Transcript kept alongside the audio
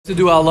To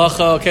do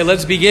halacha. Okay,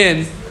 let's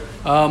begin.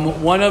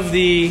 One of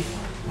the,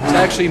 it's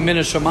actually min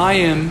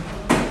hashamayim.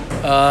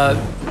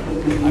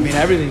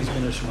 Everything's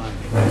min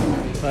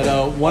hashamayim.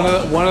 But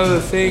one of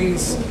the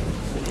things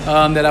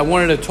that I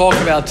wanted to talk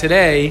about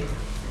today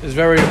is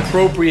very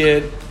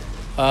appropriate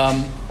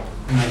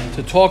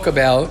to talk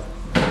about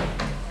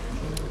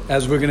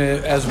as we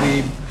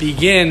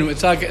begin.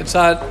 It's not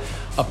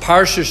a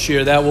parsha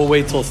shir that will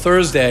wait till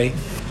Thursday.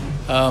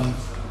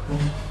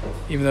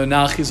 Even though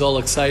Nachi's all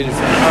excited for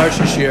the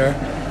Parsha shir.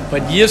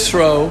 But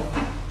Yisro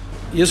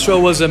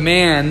was a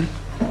man,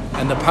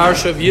 and the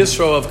Parsha of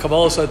Yisro of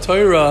Kabbalah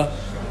HaTorah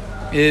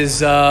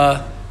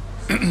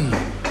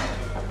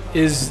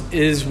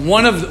is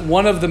one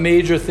of the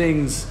major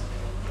things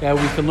that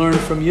we can learn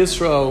from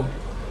Yisro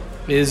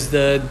is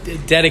the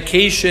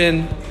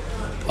dedication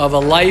of a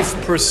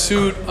life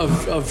pursuit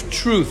of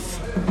truth,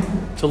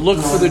 to look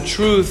for the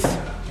truth,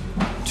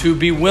 to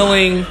be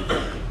willing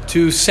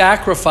to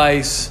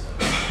sacrifice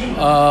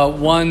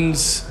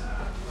one's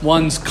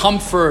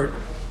comfort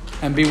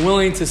and be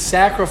willing to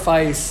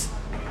sacrifice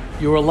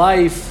your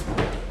life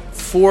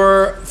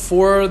for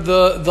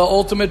the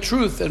ultimate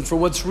truth and for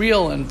what's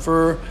real and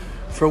for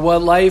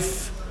what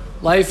life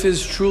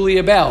is truly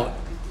about.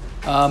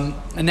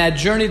 And that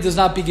journey does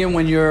not begin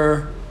when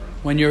you're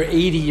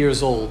 80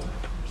 years old.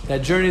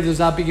 That journey does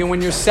not begin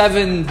when you're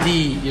 70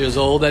 years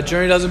old. That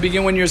journey doesn't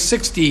begin when you're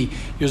 60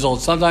 years old.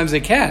 Sometimes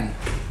it can.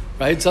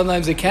 Right?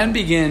 Sometimes it can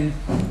begin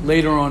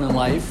later on in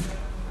life.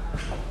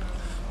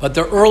 But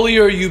the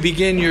earlier you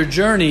begin your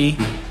journey,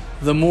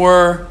 the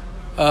more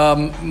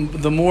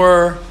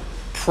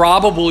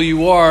probable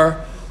you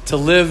are to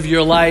live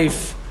your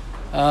life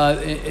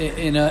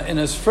in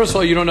a. First of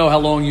all, you don't know how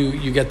long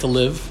you get to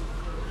live.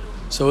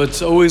 So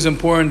it's always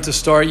important to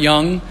start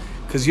young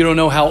because you don't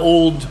know how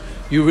old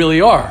you really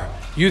are.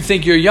 You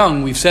think you're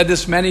young. We've said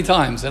this many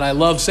times, and I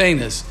love saying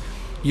this.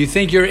 You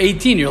think you're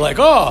 18. You're like,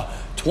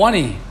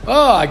 20.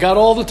 I got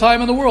all the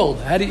time in the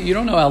world. You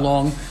don't know how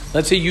long.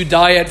 Let's say you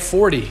die at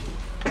 40.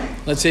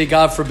 Let's say,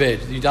 God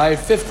forbid, you die at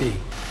 50.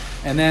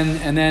 And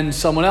then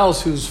someone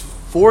else who's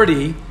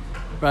 40,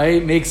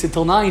 right, makes it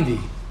till 90.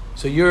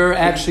 So you're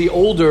actually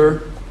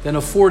older than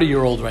a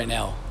 40-year-old right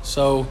now.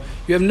 So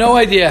you have no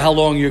idea how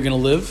long you're going to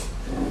live.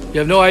 You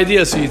have no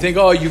idea. So you think,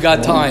 you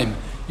got time.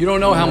 You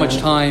don't know how much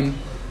time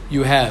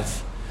you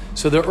have.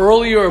 So the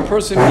earlier a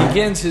person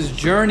begins his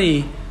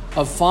journey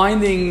of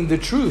finding the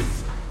truth,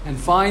 and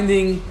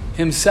finding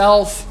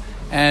himself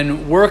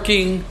and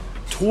working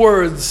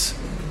towards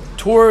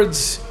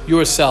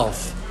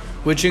yourself,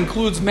 which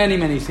includes many,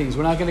 many things.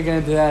 We're not going to get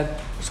into that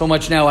so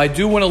much now. I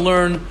do want to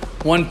learn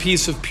one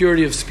piece of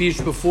purity of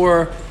speech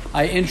before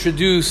I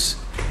introduce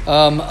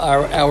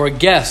our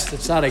guest.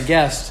 It's not a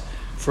guest.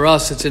 For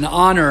us, it's an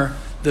honor.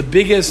 The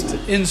biggest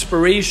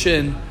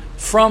inspiration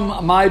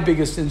from my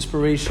biggest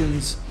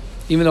inspirations,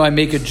 even though I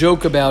make a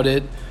joke about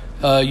it,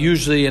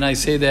 usually, and I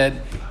say that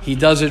he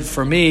does it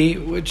for me,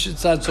 which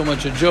it's not so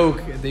much a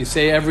joke. They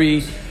say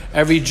every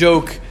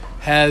joke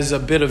has a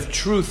bit of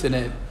truth in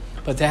it.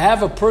 But to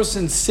have a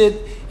person sit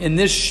in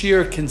this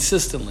shir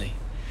consistently,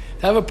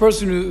 to have a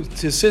person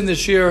to sit in this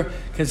shir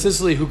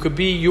consistently who could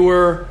be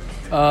your,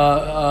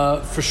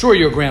 for sure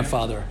your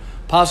grandfather,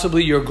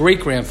 possibly your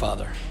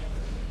great-grandfather,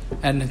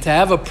 and to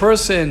have a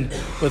person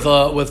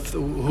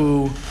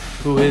who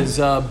has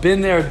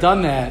been there,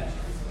 done that,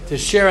 to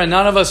share, and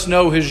none of us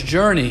know his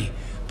journey,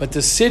 but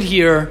to sit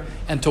here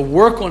and to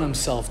work on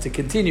himself, to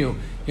continue.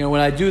 When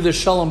I do the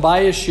Shalom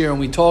Bayis shir and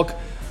we talk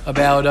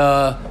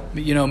about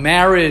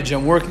marriage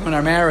and working on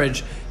our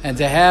marriage, and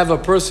to have a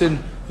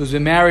person who's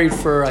been married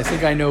for, I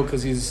think I know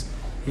because he's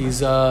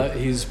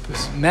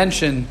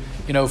mentioned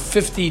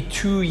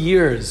 52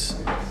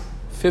 years,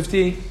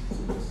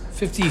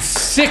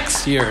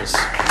 56 years.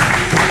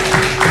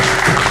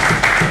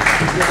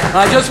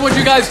 I just want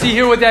you guys to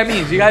hear what that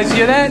means. You guys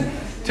hear that?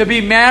 To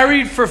be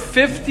married for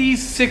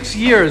 56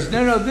 years.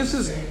 No, this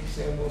is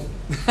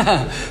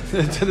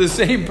to the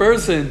same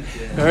person.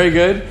 Very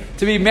good.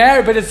 To be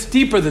married, but it's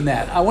deeper than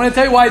that. I want to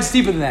tell you why it's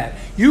deeper than that.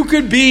 You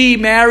could be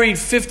married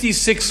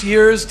 56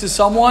 years to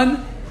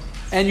someone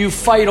and you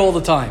fight all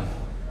the time.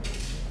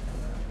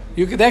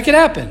 That could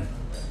happen.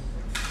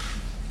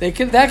 That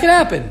could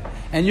happen.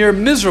 And you're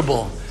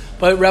miserable.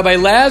 But Rabbi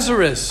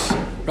Lazaras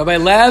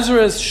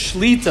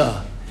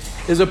Shlita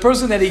is a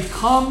person that he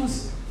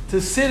comes to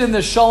sit in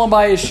the Shalom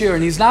Bayis shir,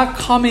 and he's not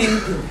coming,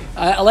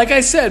 like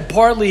I said,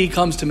 partly he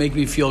comes to make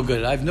me feel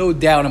good. I have no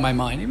doubt in my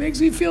mind. He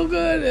makes me feel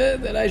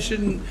good that I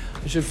should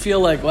feel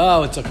like,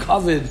 wow, it's a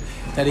kavod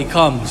that he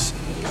comes.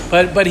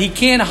 But he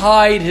can't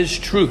hide his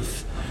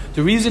truth.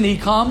 The reason he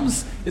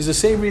comes is the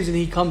same reason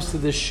he comes to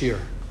this shir.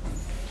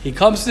 He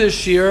comes to this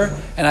shir,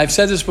 and I've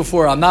said this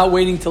before, I'm not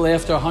waiting till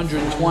after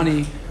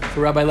 120 for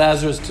Rabbi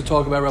Lazaras to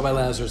talk about Rabbi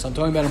Lazaras. I'm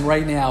talking about him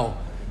right now.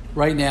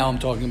 Right now I'm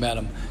talking about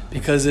him.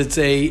 Because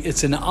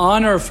it's an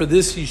honor for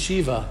this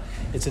yeshiva.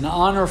 It's an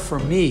honor for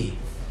me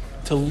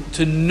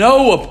to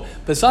know,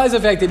 besides the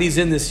fact that he's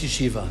in this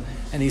yeshiva,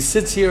 and he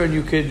sits here and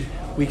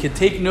we could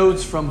take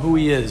notes from who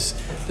he is.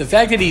 The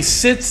fact that he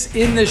sits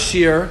in the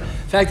shir,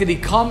 the fact that he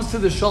comes to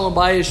the Shalom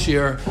Bayis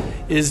shir,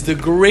 is the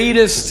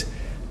greatest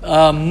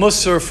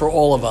musar for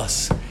all of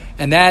us.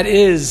 And that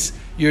is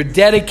your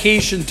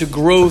dedication to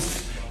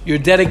growth, your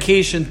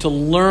dedication to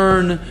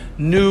learn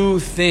new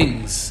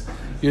things,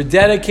 your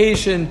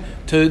dedication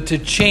to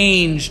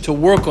change, to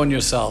work on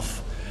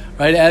yourself.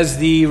 Right? As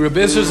the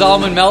Rabbi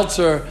Zalman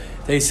Meltzer,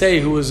 they say,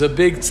 who was a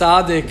big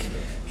tzaddik,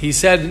 he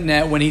said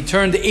that when he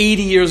turned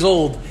 80 years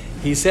old,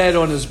 he said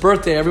on his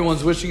birthday,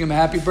 everyone's wishing him a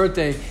happy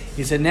birthday,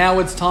 he said, now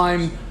it's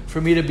time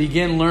for me to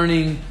begin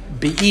learning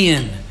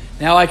Be'in.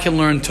 Now I can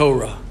learn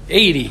Torah.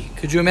 80.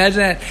 Could you imagine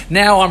that?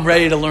 Now I'm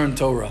ready to learn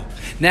Torah.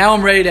 Now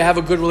I'm ready to have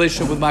a good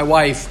relationship with my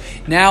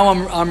wife. Now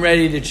I'm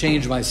ready to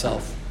change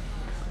myself.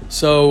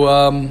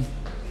 So,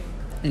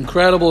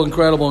 incredible.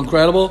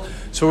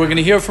 So we're going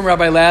to hear from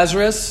Rabbi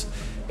Lazaras.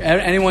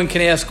 Anyone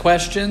can ask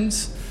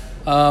questions.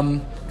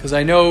 Because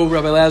I know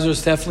Rabbi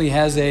Lazaras definitely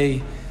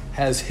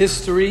has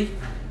history.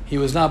 He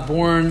was not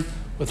born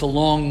with a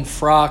long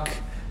frock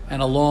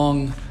and a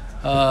long,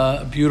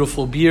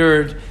 beautiful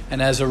beard.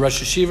 And as a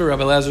Rosh Hayeshiva,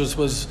 Rabbi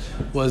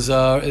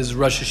Lazaras is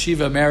Rosh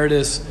Hayeshiva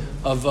emeritus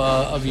of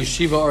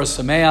Yeshiva Or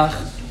Sameach.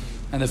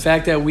 And the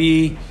fact that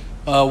we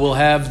will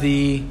have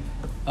the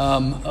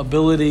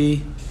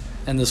ability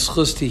and the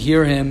schus to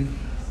hear him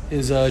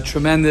is a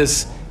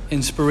tremendous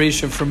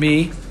inspiration for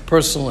me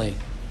personally.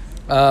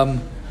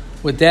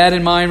 With that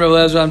in mind, Rabbi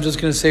Lazaras, I'm just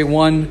going to say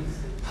one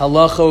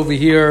halacha over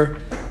here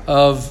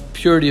of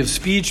purity of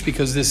speech,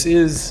 because it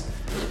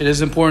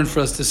is important for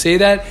us to say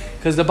that.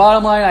 Because the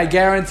bottom line, I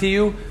guarantee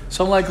you,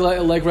 someone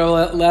like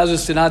Rabbi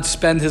Lazaras did not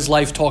spend his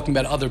life talking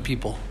about other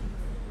people.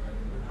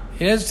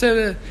 He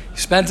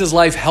spent his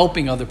life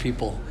helping other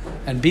people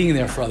and being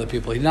there for other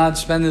people. He did not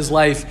spend his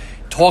life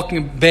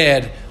talking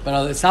bad,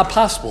 but it's not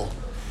possible.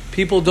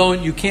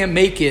 You can't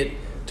make it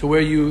to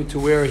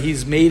where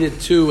he's made it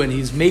to, and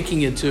he's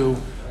making it to,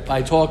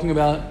 by talking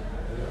about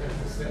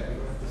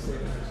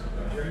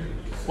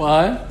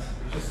what?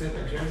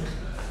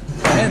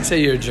 I didn't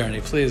say your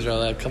journey, please,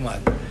 Rabbi. Come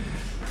on.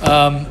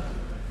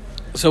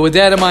 So with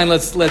that in mind,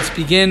 let's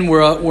begin.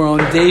 We're on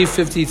day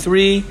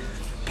 53,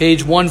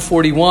 page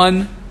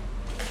 141.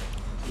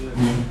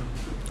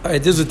 All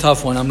right, this is a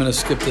tough one. I'm going to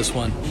skip this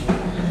one.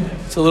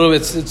 It's a little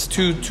bit. It's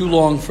too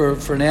long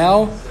for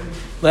now.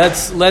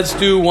 Let's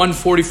do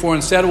 144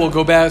 instead. We'll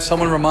go back.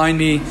 Someone remind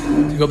me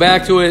to go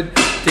back to it.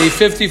 Day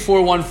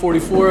 54,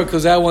 144,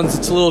 because that one's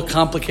it's a little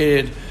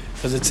complicated,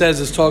 because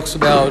it talks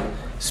about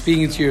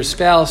speaking to your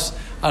spouse.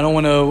 I don't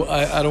want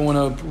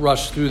to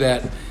rush through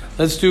that.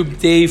 Let's do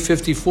day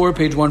 54,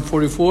 page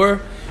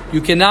 144.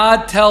 You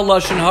cannot tell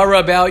lashon hara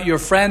about your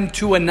friend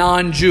to a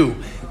non-Jew.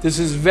 This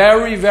is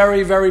very,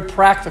 very, very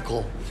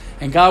practical.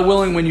 And God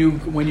willing, when you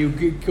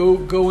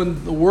go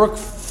in the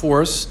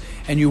workforce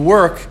and you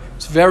work,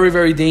 it's very,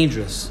 very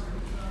dangerous.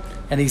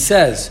 And he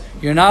says,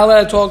 you're not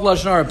allowed to talk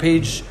lashon hara,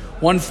 page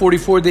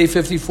 144, day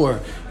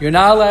 54. You're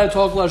not allowed to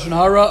talk lashon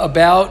hara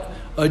about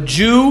a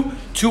Jew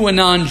to a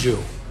non-Jew.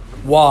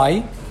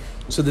 Why?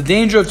 So the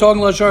danger of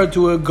talking lashon hara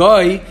to a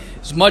guy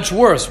is much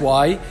worse.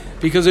 Why?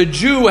 Because a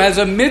Jew has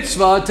a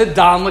mitzvah to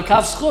dan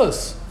l'kaf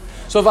schus.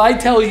 So if I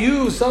tell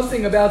you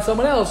something about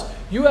someone else,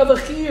 you have a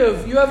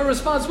chiyuv, you have a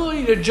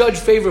responsibility to judge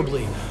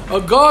favorably. A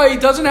guy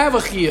doesn't have a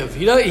chiyuv.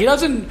 He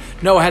doesn't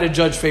know how to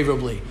judge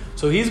favorably.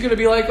 So he's going to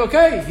be like,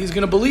 okay, he's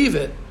going to believe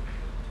it.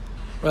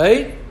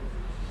 Right?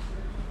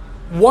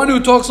 One who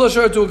talks lashon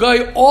hara to a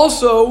guy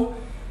also,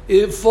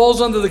 it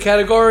falls under the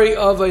category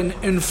of an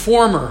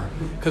informer,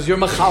 because you're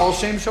machal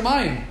shem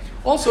shamayim.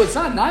 Also, it's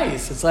not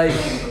nice. It's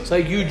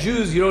like you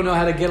Jews, you don't know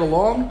how to get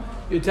along.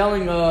 You're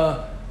telling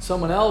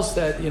someone else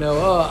that,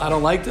 I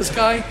don't like this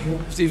guy. You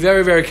have to be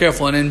very, very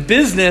careful. And in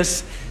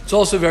business, it's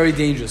also very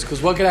dangerous,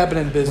 because what could happen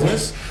in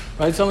business,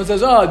 right? Someone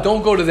says,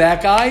 don't go to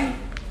that guy,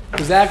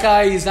 because that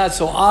guy, he's not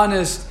so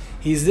honest,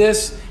 he's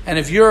this. And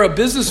if you're a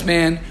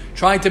businessman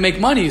trying to make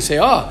money, you say,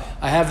 I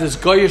have this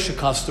goyish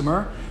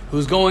customer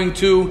who's going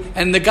to,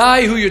 and the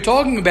guy who you're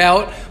talking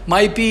about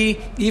might be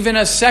even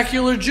a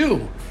secular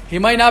Jew. He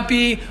might not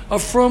be a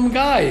frum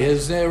guy.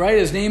 His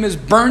name is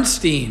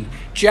Bernstein,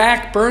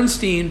 Jack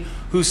Bernstein,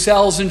 who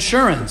sells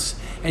insurance.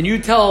 And you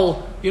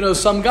tell,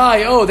 some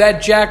guy,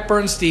 that Jack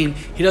Bernstein,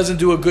 he doesn't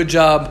do a good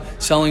job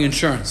selling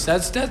insurance.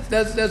 That's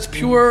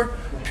pure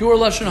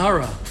lashon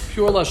hara.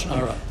 Pure lashon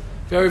hara.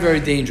 Very, very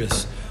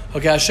dangerous.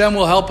 Okay, Hashem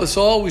will help us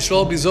all. We should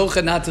all be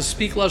zocheh not to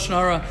speak lashon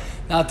hara,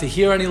 not to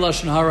hear any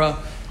lashon hara,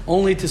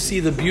 only to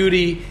see the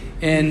beauty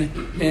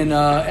in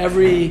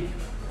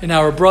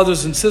our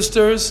brothers and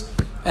sisters.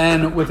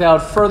 And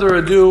without further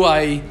ado,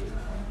 I'd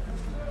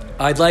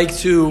like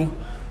to,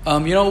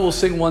 we'll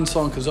sing one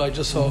song, because I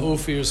just saw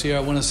Ophir's here. I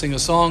want to sing a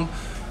song.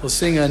 We'll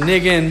sing a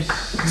niggin.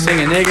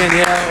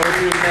 Yeah,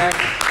 Ophir's back.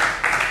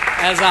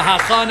 As a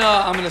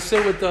hachana, I'm going to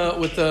sit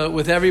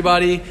with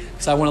everybody,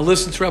 because I want to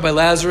listen to Rabbi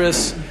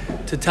Lazaras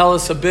to tell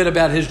us a bit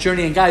about his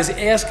journey. And guys,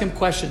 ask him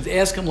questions.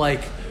 Ask him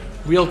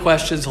real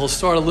questions. He'll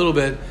start a little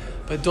bit,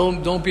 but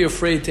don't be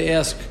afraid to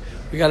ask.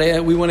 We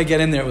want to get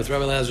in there with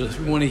Rabbi Lazaras.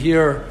 We want to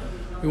hear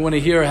We want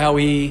to hear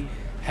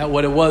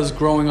what it was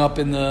growing up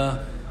in the.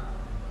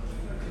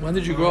 When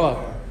did you grow up?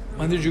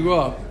 When did you grow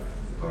up?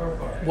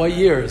 What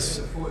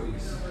years?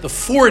 The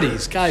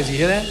 40s. Guys, you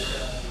hear that?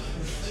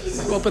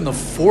 You grew up in the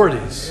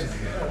 40s.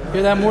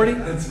 Hear that, Morty?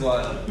 That's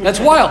wild. That's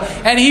wild.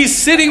 And he's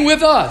sitting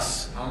with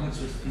us. How much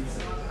was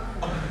pizza?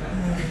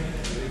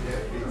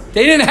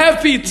 They didn't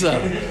have pizza.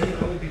 How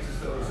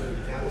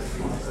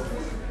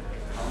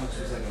much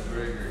was like a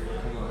burger?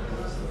 Come on.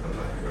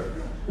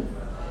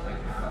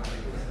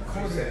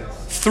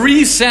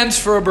 3 cents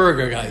for a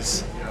burger,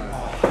 guys.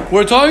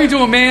 We're talking to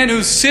a man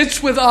who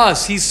sits with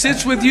us. He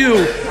sits with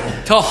you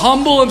to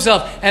humble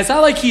himself. And it's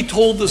not like he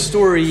told the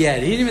story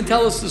yet. He didn't even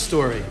tell us the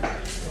story.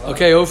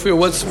 Okay, Ophir,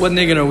 what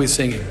niggun are we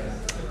singing?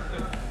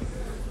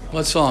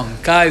 What song?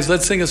 Guys,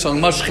 let's sing a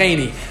song.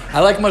 Mashcheni.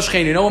 I like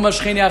Mashcheni. You know what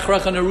Mashcheni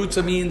Achracha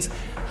Nerutza means?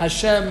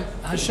 Hashem,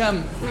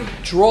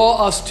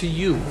 draw us to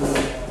you.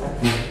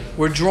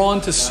 We're drawn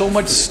to so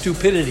much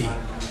stupidity.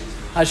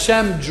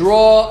 Hashem,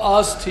 draw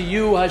us to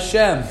you,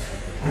 Hashem.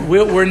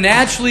 We're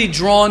naturally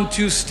drawn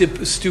to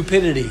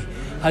stupidity.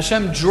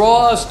 Hashem,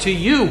 draw us to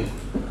you.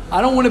 I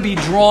don't want to be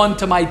drawn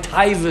to my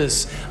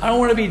taivas. I don't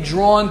want to be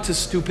drawn to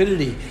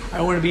stupidity.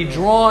 I want to be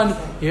drawn.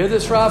 You hear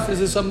this, Raf? Is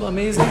this something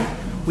amazing?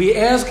 We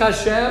ask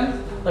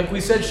Hashem, like we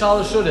said,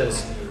 Shalosh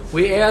Shudas.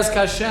 We ask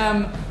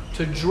Hashem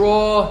to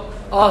draw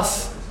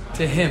us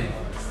to Him.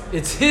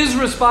 It's His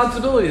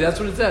responsibility. That's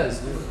what it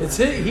says. It's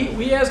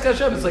we ask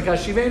Hashem. It's like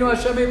Hashivenu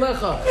Hashem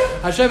Elecha.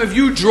 Hashem, if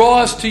you draw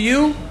us to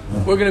you,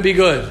 we're going to be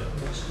good.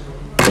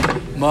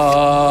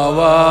 Ma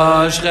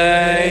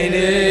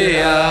vashcheni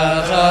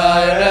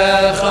acharecha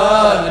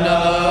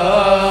narutza.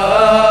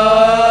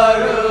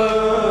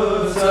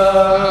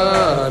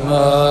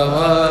 Ma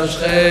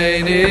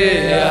vashcheni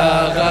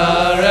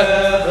acharecha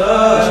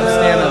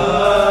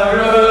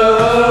narutza.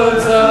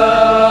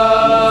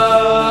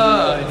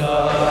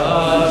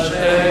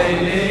 Vashcheni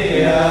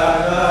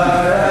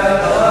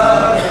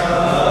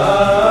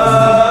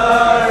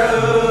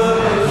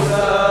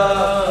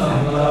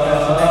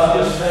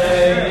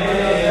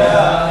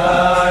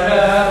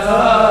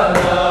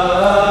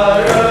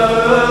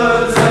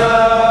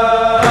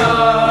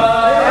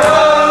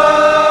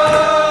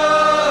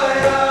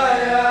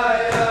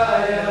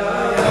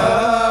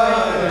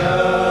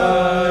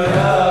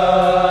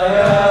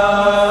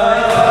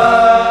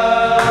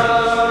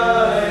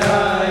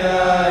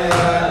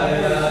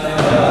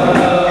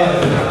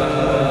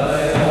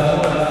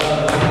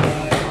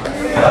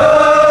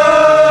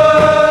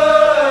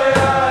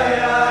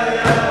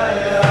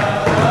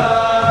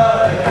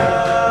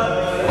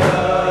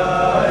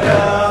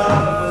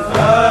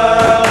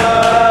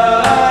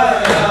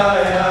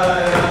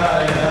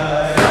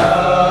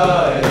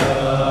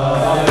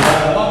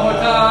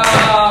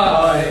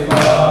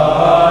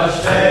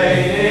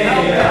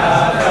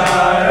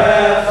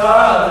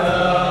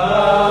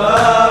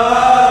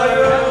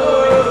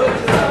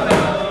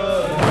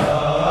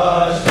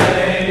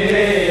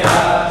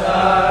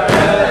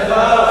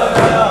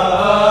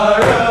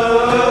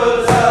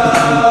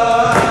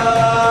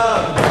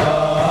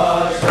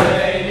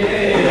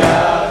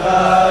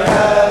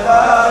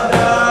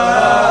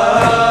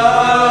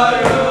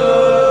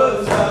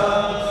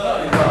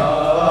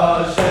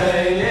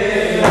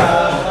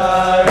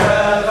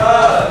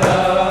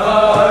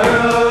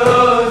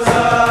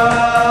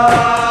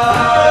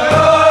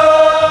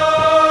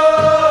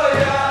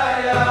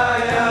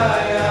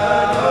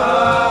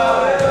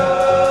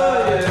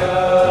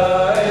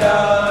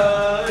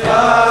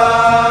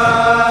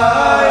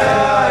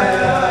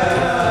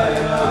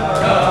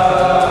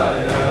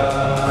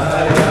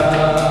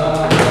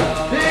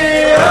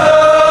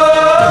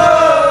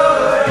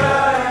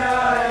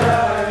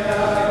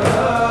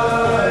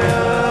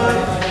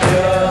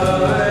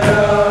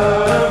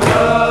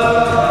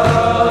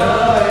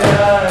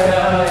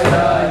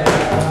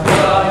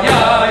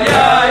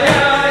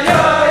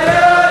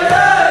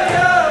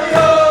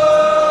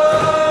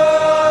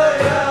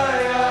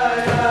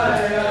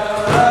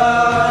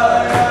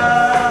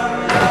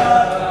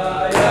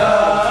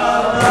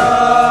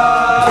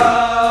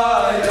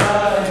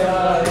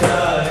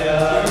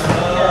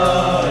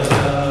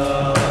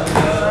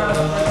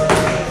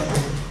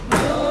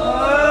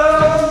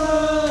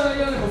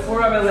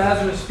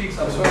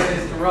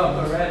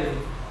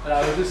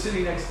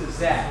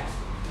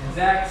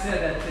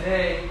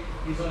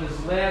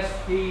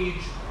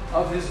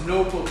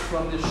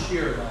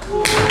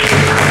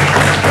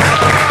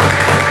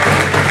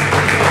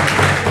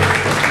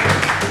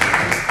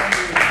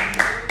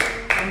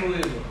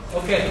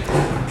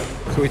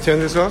Turn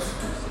this off?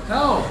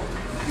 No.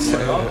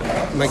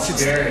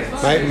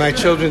 My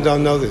children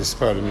don't know this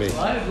part of me.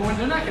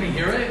 They're not going to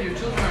hear it. Your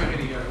children aren't going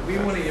to hear it. We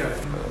want to hear it.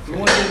 We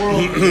want the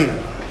world to hear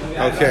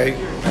it. Okay.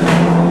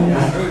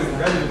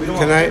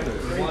 Can I?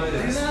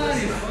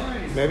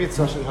 Maybe it's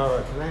Lashon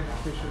Hara. Can I?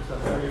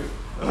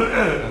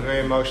 I'm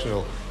very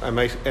emotional. I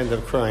might end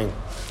up crying.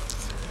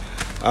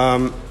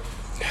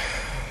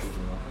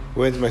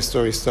 Where did my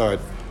story start?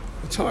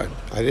 It's hard.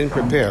 I didn't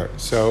prepare.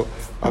 So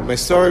my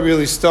story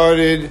really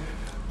started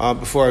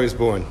before I was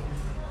born.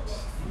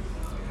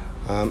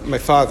 My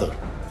father.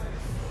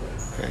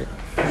 Okay.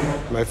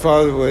 My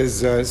father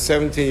was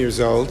 17 years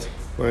old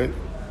when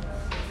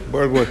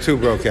World War II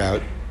broke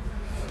out,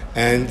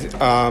 and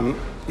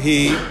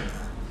he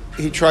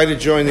tried to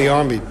join the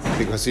army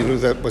because he knew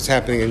that was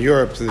happening in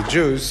Europe to the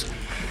Jews,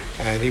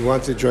 and he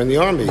wanted to join the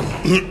army.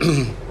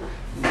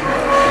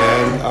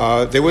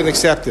 And they wouldn't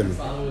accept him. Your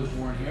father was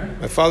born here?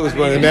 My father was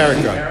born in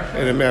America.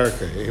 In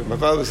America. My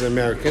father was an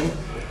American.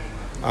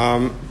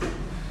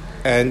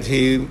 And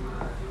he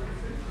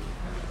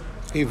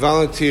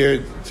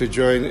volunteered to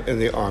join in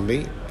the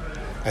army,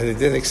 and they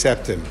didn't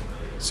accept him.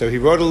 So he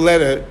wrote a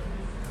letter,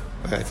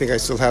 I think I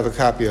still have a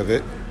copy of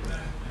it,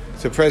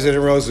 to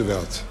President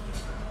Roosevelt,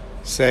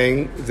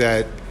 saying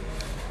that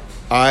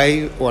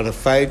I want to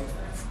fight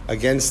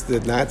against the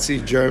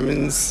Nazi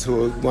Germans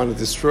who want to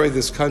destroy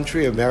this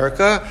country,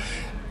 America,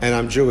 and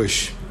I'm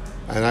Jewish,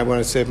 and I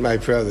want to save my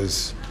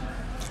brothers.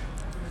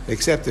 They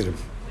accepted him.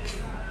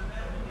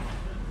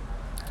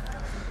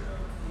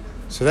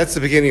 So that's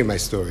the beginning of my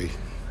story.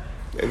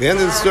 The end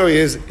of the story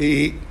is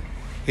he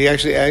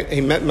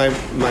met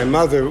my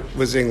mother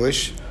was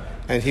English,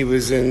 and he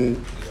was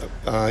in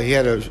he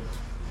had a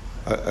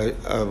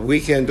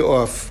weekend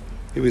off.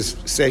 He was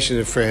stationed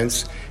in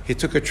France. He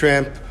took a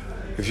tramp,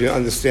 if you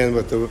understand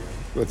what the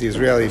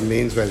Israeli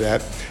means by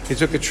that. He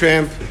took a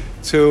tramp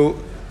to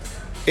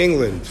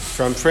England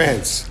from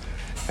France,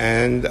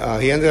 and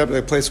he ended up in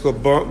a place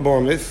called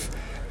Bournemouth.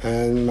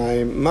 And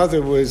my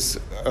mother was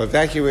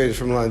evacuated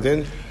from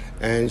London,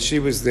 and she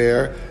was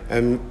there.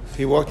 And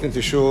he walked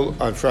into shul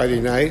on Friday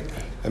night,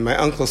 and my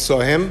uncle saw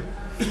him,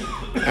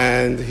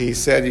 and he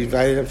said he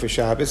invited him for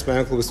Shabbos. My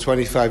uncle was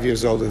 25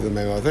 years older than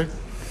my mother.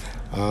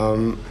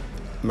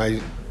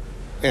 My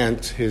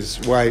aunt, his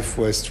wife,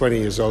 was 20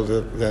 years older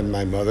than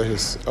my mother,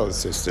 his older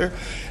sister.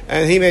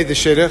 And he made the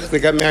shidduch. They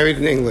got married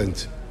in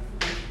England.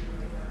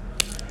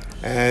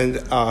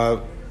 And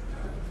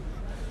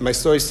my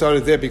story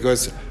started there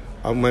because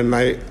when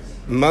my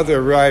mother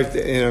arrived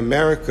in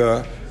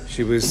America,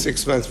 she was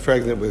 6 months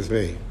pregnant with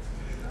me.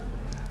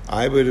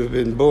 I would have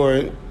been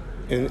born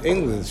in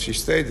England. She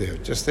stayed there.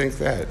 Just think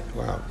that.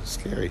 Wow,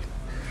 scary.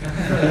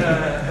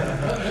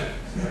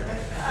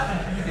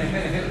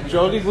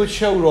 Jody would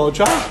show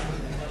Roger.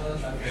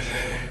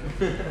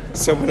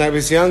 So when I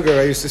was younger,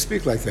 I used to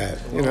speak like that.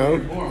 You know,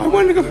 I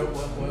wanted to go.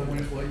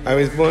 I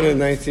was born in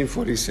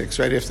 1946,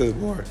 right after the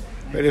war.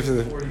 Right after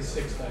the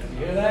 46. Did you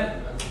hear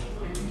that?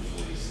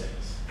 1946.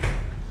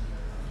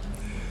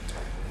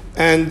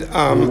 And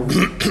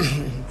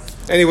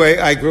anyway,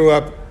 I grew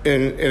up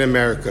in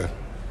America.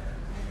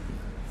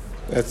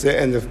 That's the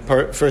end of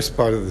first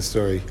part of the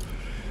story.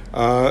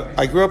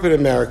 I grew up in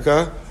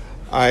America.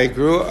 I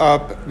grew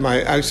up.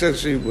 I was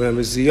actually, when I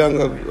was a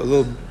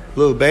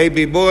little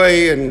baby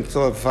boy,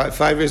 until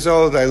 5 years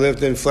old, I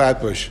lived in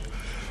Flatbush.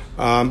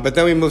 But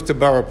then we moved to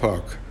Borough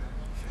Park,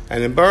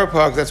 and in Borough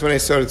Park, that's when I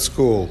started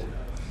school.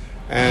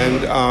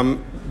 And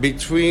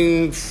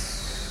between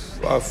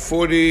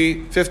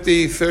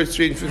 53rd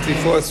Street and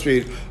 54th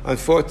Street on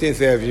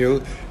 14th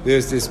Avenue,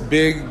 there's this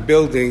big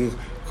building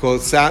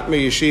called Satmar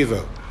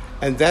Yeshiva.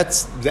 And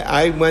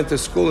I went to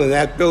school in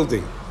that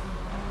building.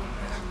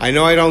 I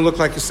know I don't look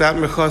like a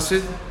Satmar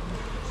Chassid.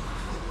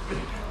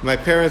 My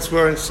parents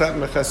weren't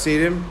Satmar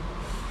Chassidim.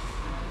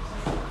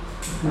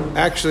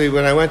 Actually,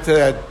 when I went to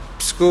that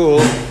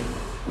school,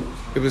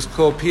 it was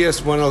called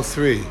PS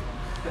 103. It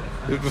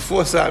was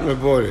before Satmar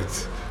bought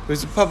it. It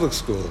was a public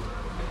school.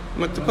 I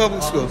went to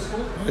public school.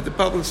 I went to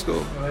public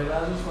school. Right,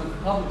 I just went to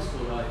public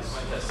school, right? Went to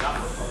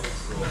Satmar public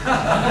school.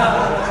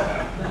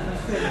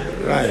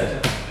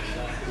 Right.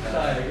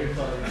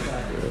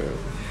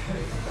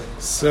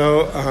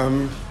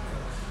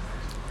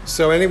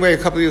 So anyway, a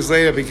couple of years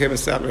later, I became a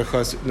Satmar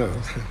Chassid. No.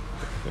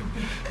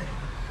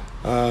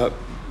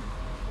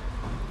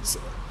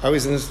 So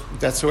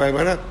that's where I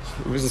went up.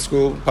 I was in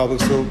school,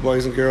 public school,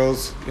 boys and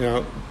girls,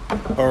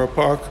 Borough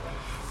Park.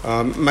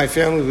 My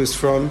family was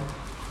from,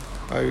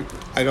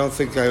 I don't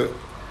think I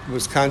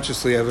was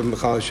consciously ever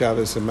Mechal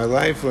Shabbos in my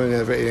life, or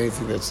never ate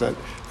anything that's not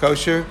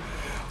kosher,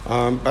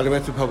 but I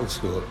went to public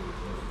school.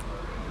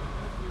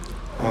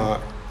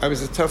 I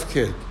was a tough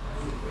kid,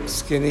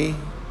 skinny,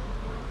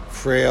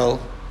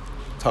 frail,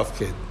 tough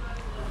kid.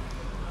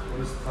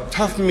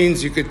 Tough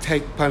means you could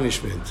take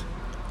punishment,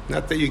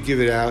 not that you give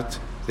it out,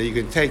 that you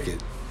can take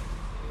it.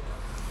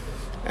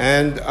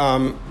 And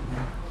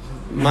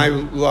my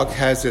luck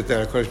has it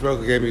that Kodesh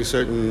Baruch Hu gave me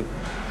certain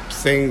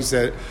things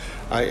that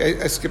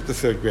I skipped the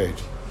third grade.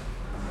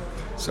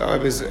 So I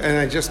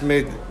just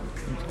made,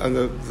 on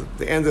the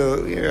end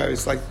of the year, I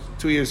was like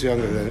 2 years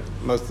younger than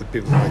most of the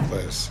people in my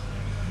class.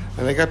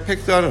 And I got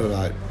picked on a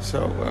lot.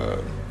 So,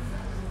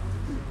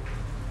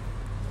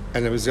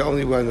 and I was the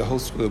only one in the whole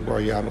school who wore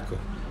a yarmulke.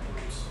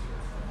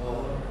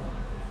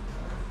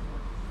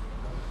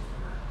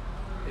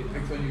 They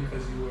picked on you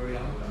because you were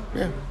young?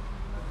 Yeah.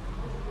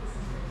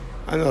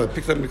 I know, they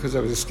picked on me because I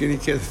was a skinny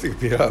kid that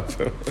picked me up.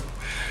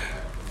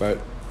 But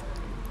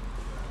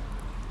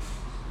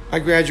I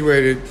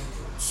graduated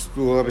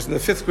school. I was in the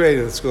 5th grade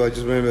of the school. I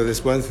just remember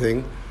this one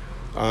thing.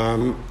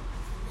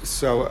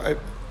 So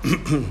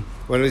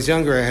when I was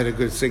younger, I had a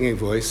good singing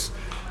voice,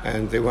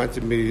 and they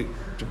wanted me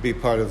to be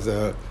part of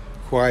the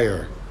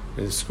choir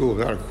in school,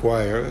 not a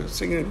choir, a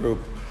singing group.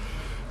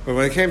 But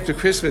when it came to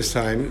Christmas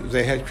time,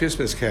 they had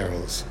Christmas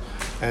carols.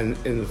 And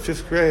in the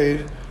 5th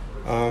grade,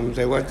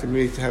 they wanted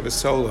me to have a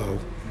solo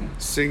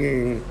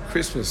singing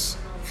Christmas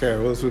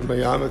carols with my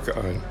yarmulke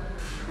on.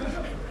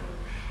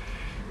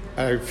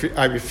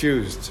 I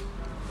refused.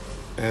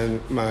 And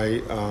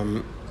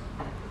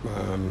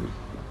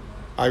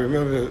I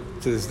remember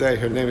to this day,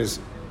 her name is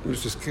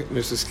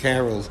Mrs.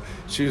 Carroll.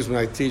 She was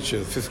my teacher,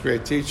 the 5th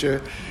grade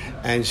teacher.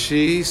 And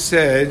she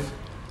said,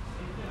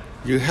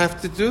 "You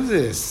have to do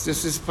this.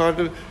 This is part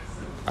of..."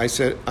 I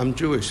said, "I'm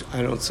Jewish.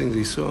 I don't sing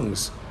these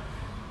songs."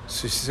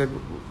 So she said,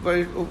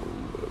 but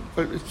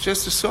it's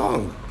just a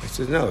song. I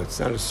said, "No, it's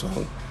not a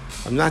song.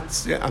 I'm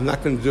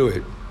not going to do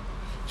it."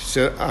 She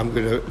said, I'm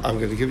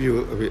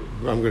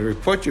going to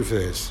report you for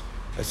this."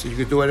 I said, "You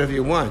can do whatever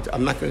you want.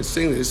 I'm not going to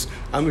sing this.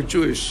 I'm a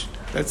Jewish.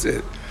 That's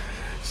it."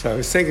 So I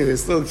was thinking,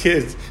 this little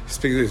kid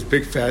speaking to this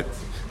big fat,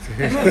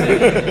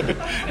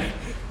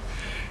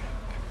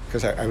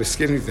 because I was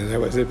skinny then. I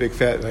wasn't a big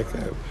fat like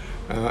that.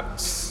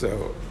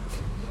 So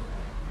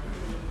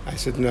I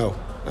said, "No,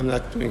 I'm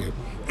not doing it.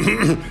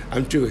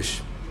 I'm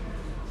Jewish."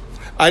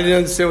 I didn't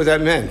understand what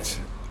that meant,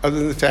 other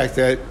than the fact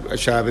that at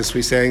Shabbos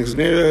we sang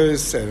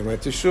Zmiras, and I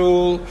went to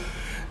shul,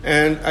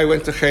 and I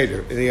went to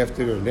cheder in the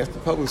afternoon. After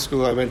public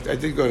school, I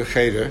did go to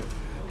cheder.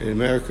 In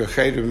America,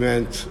 cheder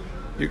meant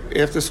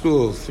after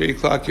school, 3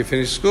 o'clock, you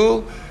finish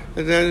school,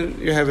 and then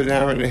you have an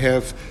hour and a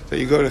half that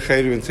you go to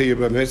cheder until you're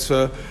bar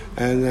mitzvah,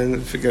 and then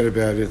forget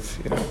about it,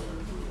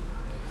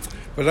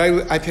 But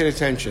I paid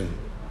attention,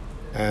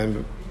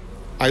 and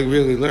I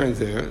really learned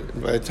there.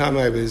 By the time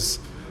I was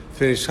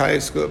finished high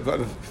school,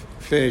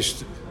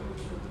 finished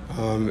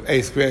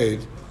 8th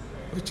grade,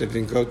 which I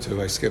didn't go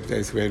to. I skipped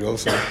 8th grade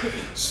also.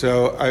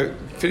 So I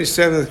finished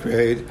 7th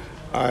grade.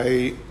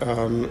 I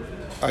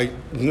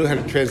knew how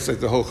to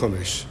translate the whole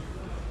Chumash.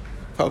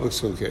 Public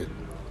school kid.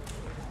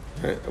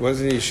 Right? I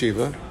wasn't in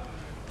yeshiva.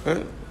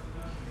 Right?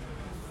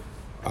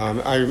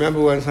 I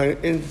remember one time,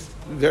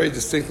 very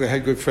distinctly, I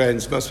had good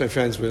friends. Most of my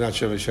friends were not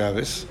Shomer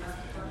Shabbos.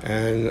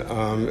 And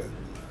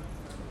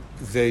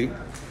they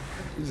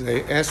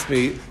asked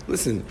me,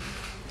 "Listen,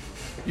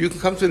 you can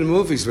come to the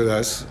movies with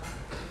us,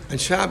 and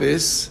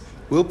Shabbos,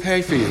 we'll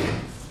pay for you."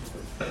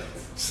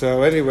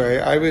 So anyway,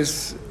 it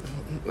was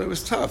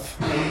tough.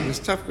 It was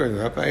tough growing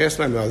up. I asked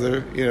my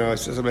mother, I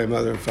said to my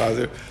mother and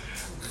father,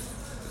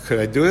 "Could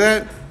I do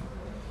that?"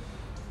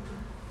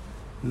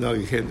 "No,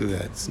 you can't do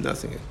that. It's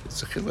nothing.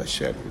 It's a chil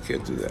Hashem. You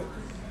can't do that."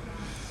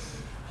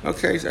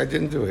 Okay, so I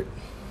didn't do it.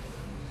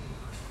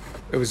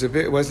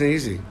 It wasn't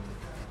easy.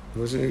 It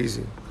wasn't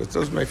easy. Because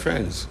those were my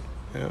friends,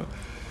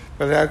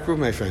 But I outgrew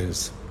my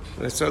friends.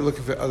 And I started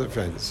looking for other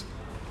friends.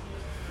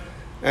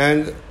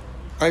 And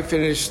I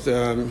finished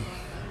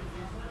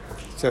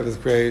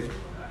 7th grade.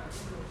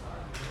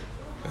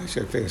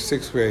 Actually, I finished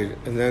 6th grade.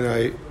 And then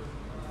I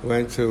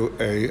went to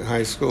a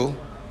high school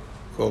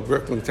called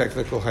Brooklyn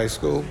Technical High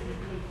School.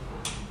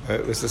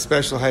 It was a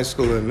special high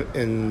school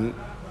in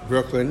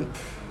Brooklyn.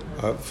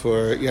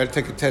 You had to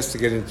take a test to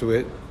get into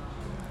it.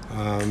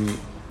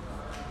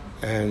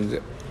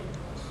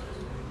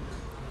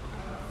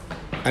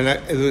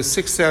 It was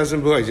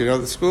 6,000 boys. You know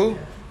the school?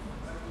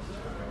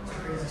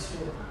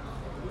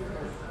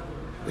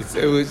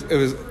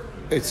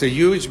 It's a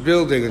huge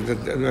building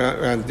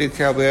around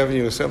DeKalb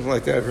Avenue or something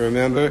like that, if I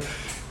remember.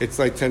 It's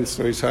like 10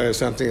 stories high or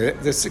something.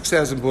 There's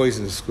 6,000 boys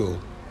in the school.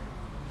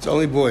 It's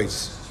only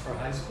boys. For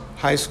high school?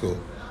 High school.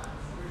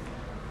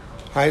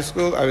 High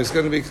school, I was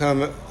going to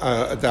become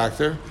a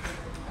doctor.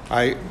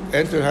 I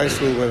entered high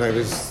school when I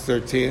was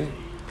 13.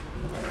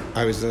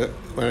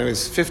 When I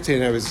was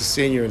 15, I was a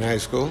senior in high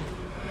school.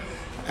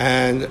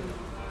 And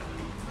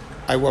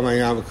I wore my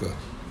yarmulke.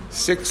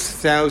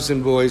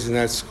 6,000 boys in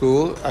that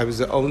school. I was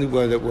the only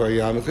one that wore a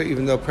yarmulke,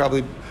 even though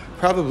probably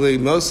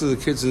most of the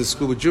kids in the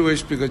school were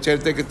Jewish because you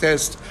had to take a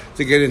test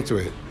to get into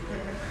it.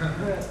 You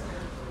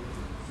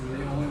were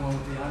the only one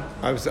with the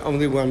yarmulke? I was the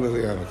only one with the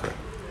yarmulke.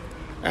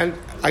 And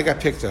I got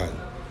picked on.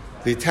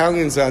 The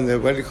Italians on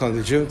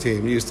the gym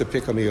team used to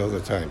pick on me all the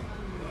time.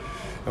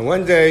 And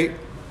one day,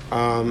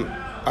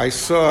 I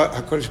saw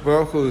HaKadosh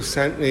Baruch Hu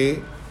sent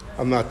me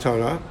a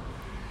matana.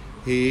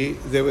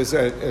 There was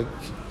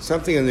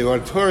something in the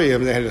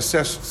auditorium. They had a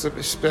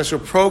special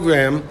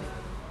program.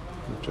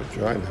 I'm so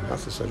dry. My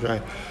mouth is so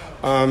dry.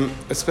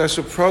 A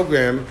special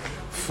program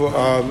for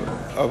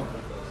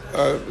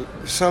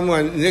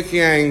Nick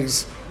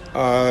Yang's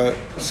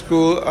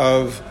School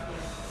of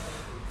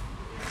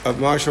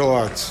Martial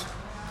Arts.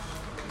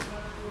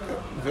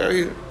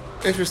 Very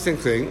interesting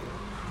thing.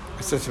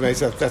 I said to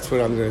myself, "That's what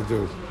I'm going to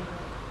do.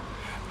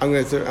 I'm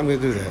going to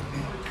do that."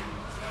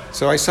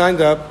 So I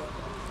signed up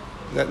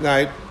that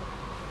night.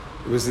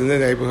 It was in the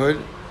neighborhood.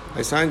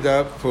 I signed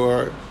up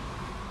for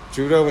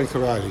judo and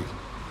karate.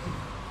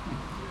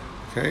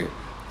 Okay,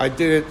 I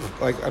did it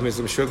like I'm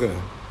sugar.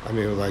 I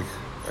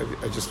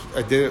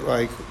did it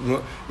like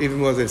even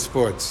more than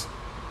sports.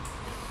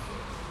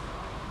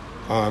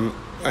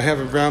 I have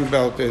a brown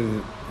belt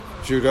in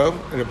judo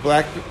and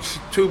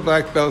two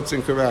black belts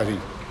in karate.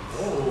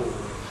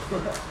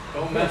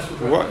 Don't mess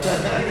with What?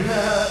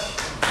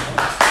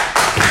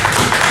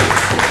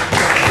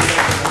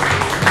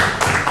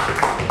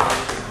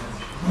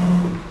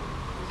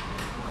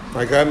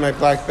 I got my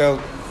black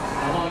belt.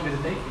 How long did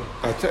it take you?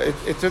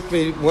 It took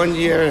me 1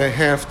 year and a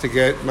half to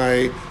get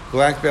my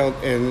black belt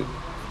in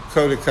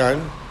Shotokan,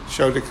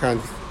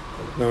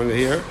 known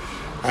here,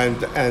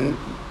 and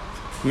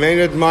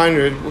Maynard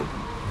Minard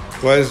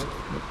was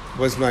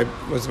my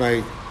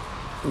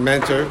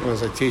mentor,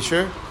 was a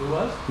teacher. Who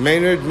was?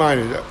 Maynard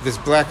Minard, this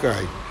black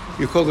guy.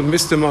 You called him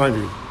Mr.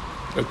 Minard.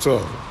 That's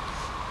all.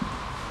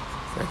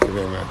 Thank you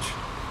very much.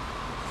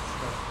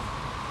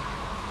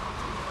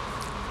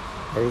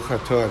 Baruch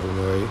atah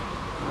Adonai,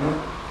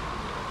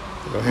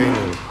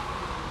 Eloheinu,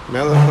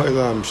 melech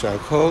haolam,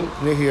 shehakol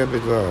nihya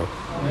b'dvaro.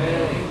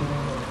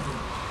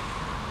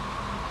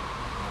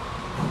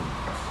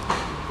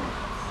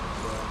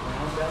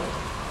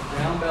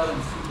 Brown belt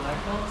and 2 black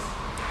belts?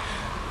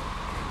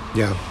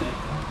 Yeah.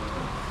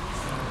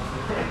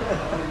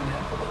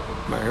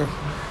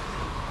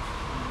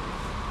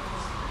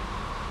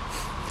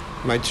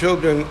 My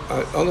children,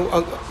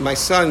 my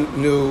son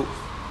knew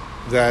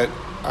that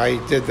I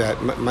did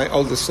that. My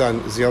oldest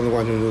son is the only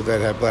one who knew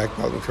that I had black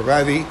belt in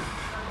karate,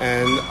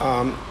 and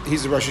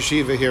he's a Rosh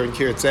Hayeshiva here in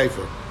Kiryat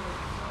Sefer.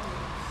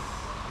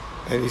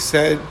 And he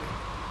said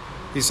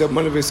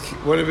one of his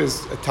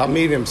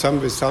talmidim, some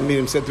of his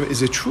talmidim said to him,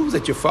 "Is it true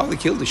that your father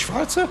killed a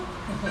Schwarzer?"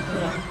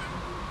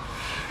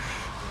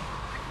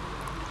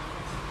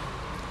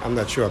 I'm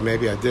not sure.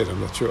 Maybe I did. I'm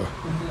not sure.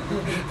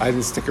 I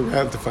didn't stick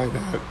around to find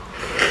out.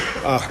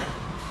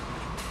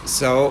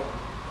 So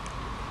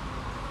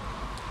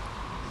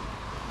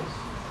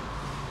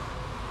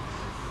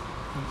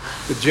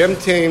the gym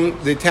team,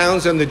 the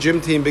towns on the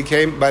gym team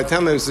became, by the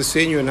time I was a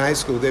senior in high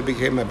school, they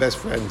became my best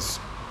friends.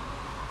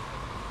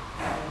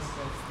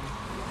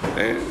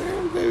 And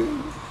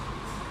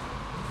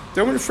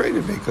they weren't afraid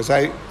of me because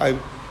I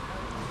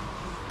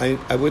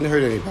wouldn't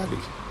hurt anybody.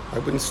 I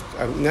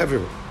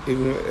never,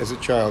 even as a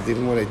child,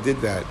 even when I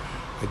did that,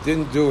 I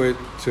didn't do it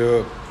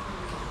to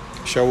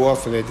show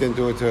off, and I did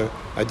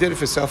it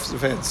for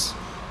self-defense.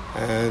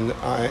 And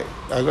I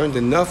learned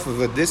enough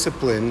of a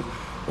discipline.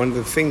 One of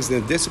the things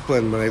in the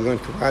discipline when I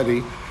learned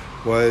karate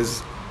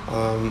was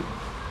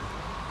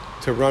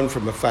to run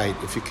from a fight.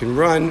 If you can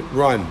run,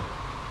 run.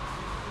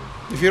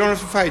 If you don't have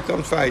to fight,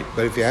 don't fight.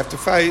 But if you have to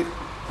fight,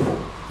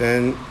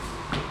 then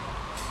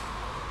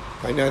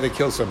I know how to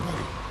kill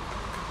somebody.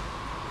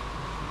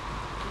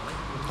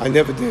 I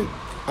never did.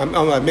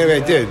 Maybe I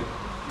did.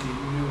 You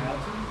knew how to?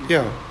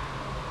 Yeah.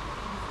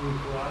 Through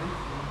karate?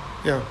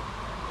 Yeah.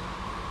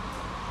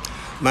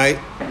 My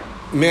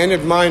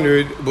Maynard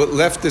Minard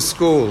left the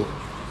school.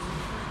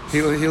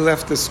 He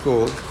left the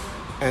school,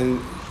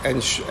 and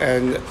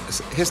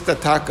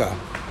Histataka,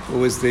 who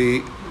was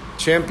the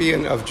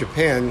champion of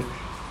Japan,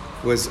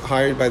 was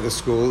hired by the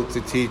school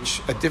to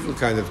teach a different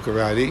kind of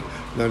karate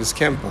known as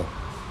Kempo.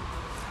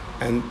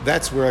 And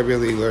that's where I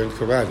really learned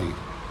karate.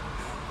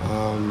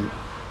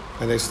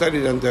 And I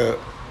studied under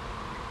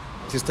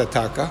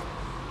Histataka.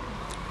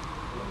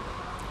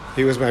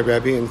 He was my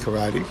Rabbi in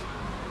karate.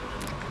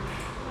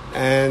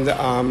 And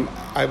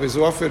I was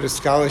offered a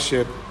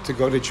scholarship to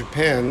go to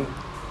Japan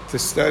to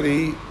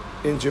study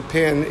in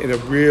Japan in a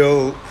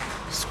real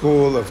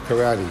school of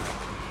karate.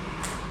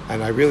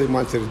 And I really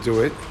wanted to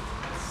do it.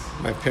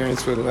 My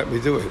parents wouldn't let me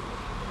do it.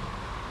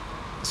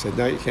 I said,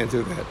 no, you can't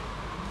do that.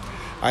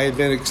 I had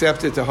been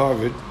accepted to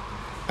Harvard,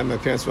 and my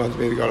parents wanted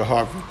me to go to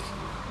Harvard.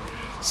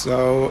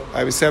 So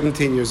I was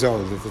 17 years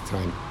old at the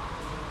time.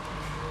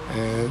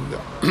 And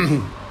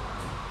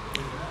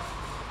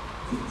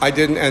I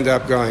didn't end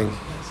up going.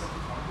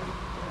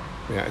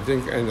 Yeah, I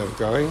didn't end up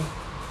going.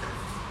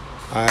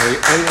 I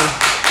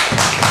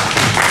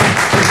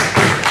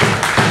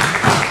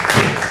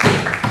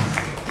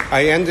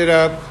ended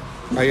up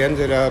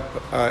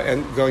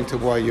going to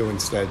YU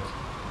instead.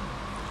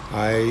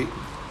 I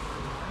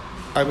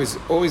was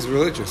always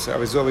religious. I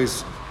was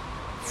always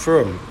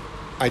firm.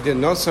 I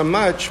didn't know so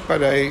much,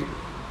 but I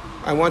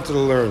wanted to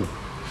learn.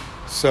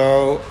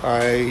 So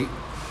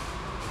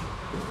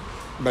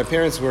my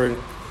parents were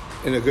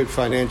in a good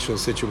financial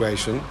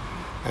situation,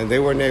 and they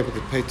weren't able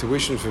to pay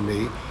tuition for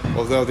me,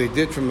 although they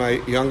did for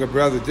my younger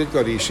brother, did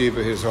go to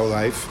yeshiva his whole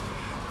life.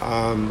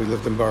 We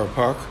lived in Borough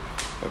Park,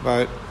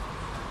 but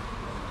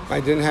I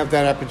didn't have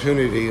that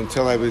opportunity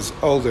until I was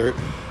older.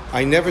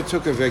 I never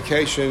took a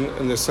vacation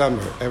in the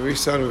summer. Every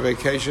summer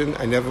vacation,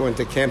 I never went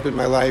to camp in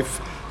my life.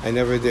 I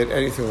never did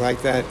anything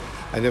like that.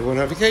 I never went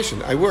on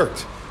vacation. I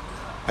worked.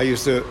 I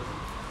used to,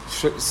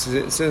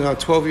 since I was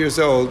 12 years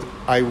old,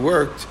 I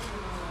worked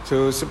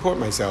to support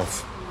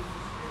myself.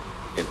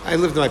 I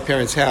lived in my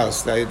parents'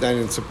 house. I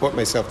didn't support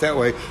myself that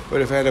way,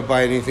 but if I had to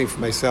buy anything for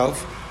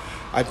myself,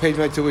 I paid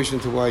my tuition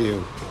to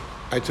YU.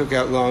 I took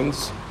out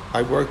loans.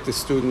 I worked as a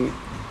student,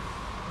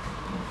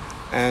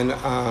 and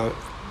I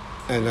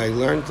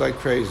learned like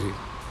crazy.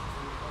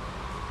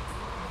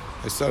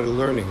 I started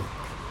learning,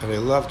 and I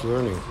loved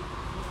learning.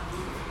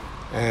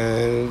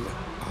 and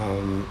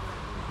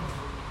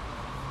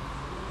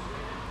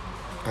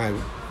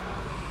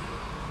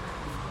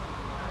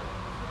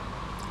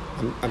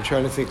I'm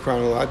trying to think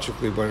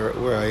chronologically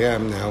where I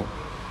am now,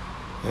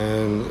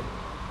 and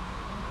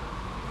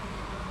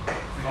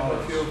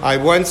I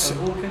once.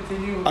 We'll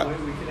continue. We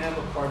can have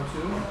a part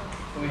 2.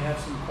 Can we have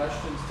some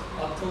questions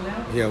up till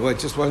now? Yeah, well,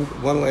 just one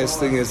last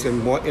thing is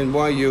in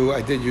YU,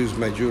 I did use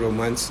my judo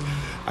once.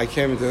 I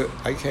came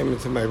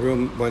into my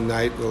room one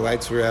night, the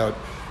lights were out,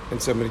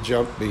 and somebody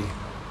jumped me,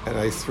 and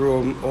I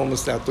threw him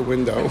almost out the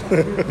window.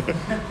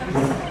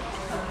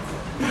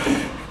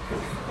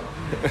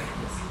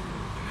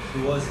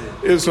 Who was it?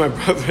 It was my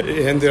brother.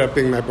 It ended up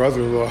being my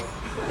brother-in-law.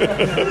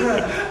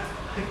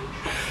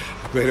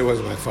 Glad it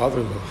wasn't my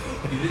father-in-law.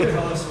 You didn't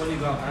tell us when you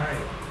got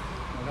married.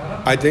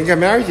 I didn't get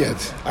married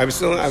yet. I was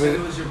still. It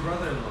was your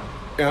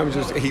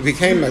brother-in-law. He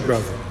became my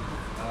brother.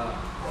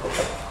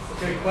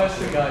 Okay,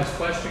 question, guys.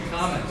 Question,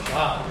 comments.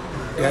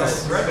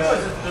 Yes. Rabbi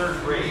was in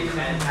 3rd grade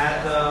and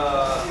had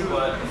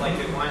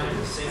it wanted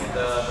to sing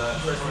the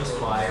Christmas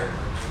choir.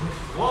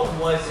 What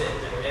was it?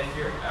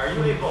 Are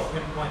you able to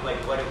pinpoint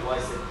what it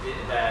was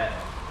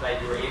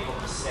that you were able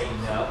to say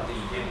no, that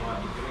you didn't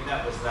want to be doing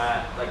that? Was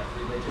that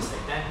religious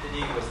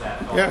identity? Was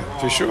that Yeah, wrong?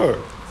 for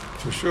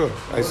sure.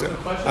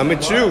 I'm a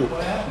Jew.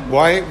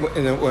 Why?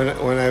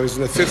 When I was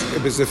in the 5th,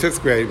 it was the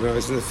 5th grade. When I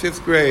was in the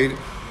 5th grade,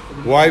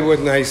 why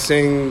wouldn't I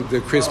sing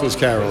the Christmas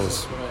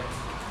carols?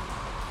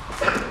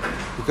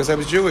 Because I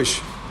was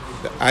Jewish.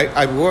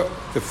 I wore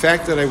the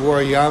fact that I wore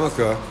a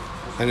yarmulke,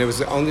 and it was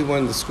the only one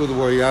in the school that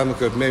wore a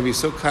yarmulke, made me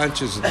so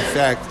conscious of the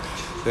fact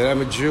that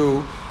I'm a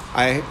Jew.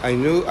 I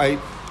knew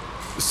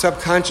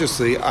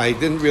subconsciously I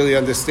didn't really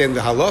understand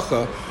the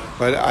halacha,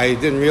 but I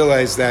didn't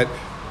realize that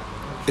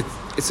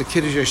it's a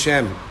Kiddush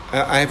Hashem.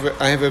 I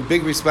have a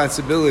big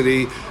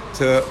responsibility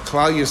to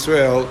Klal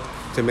Yisrael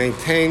to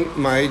maintain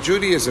my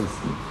Judaism.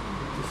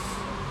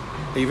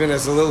 Even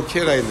as a little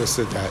kid, I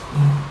understood that.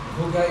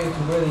 Who got you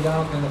to wear the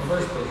yarmulke in the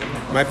first place?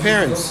 My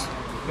parents.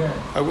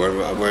 I wore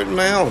it on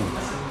my own.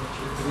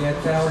 So you had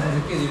towels as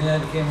a kid. You didn't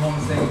have to came home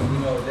and say,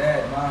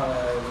 Dad, Mom,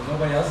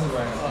 nobody else is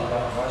wearing it.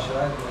 Why should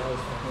I do it?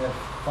 You have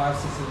 5,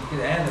 6 as a kid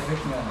and the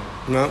picking on it.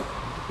 No,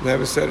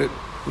 never said it.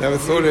 Never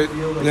thought it.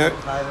 Feel like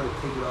Tyler would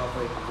take it off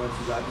once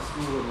you got to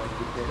school and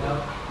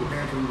your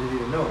parents didn't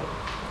even know.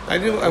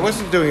 I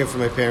wasn't doing it for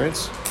my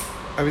parents.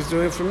 I was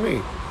doing it for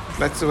me.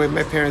 That's the way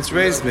my parents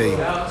raised me. So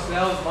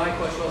that was my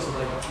question also.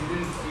 You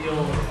didn't feel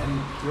any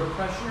peer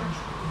pressure?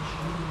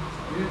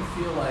 You didn't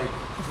feel like...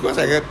 Of course,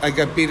 I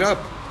got beat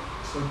up.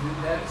 So did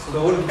that...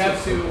 So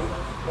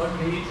what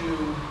made you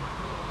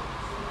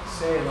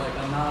say,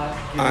 I'm not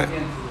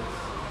giving in to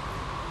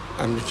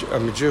this?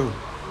 I'm a Jew.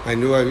 I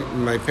knew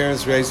my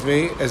parents raised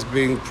me as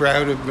being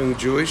proud of being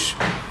Jewish,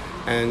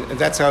 and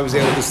that's how I was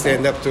able to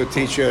stand up to a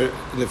teacher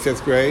in the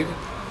 5th grade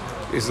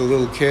as a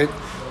little kid,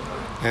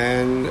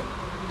 and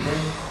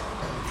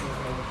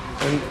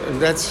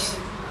that's.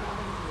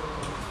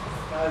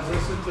 Guys,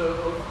 listen to.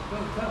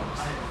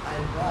 I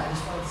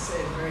just wanted to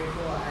say it's very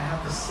cool. I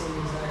have the same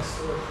exact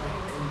story.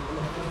 In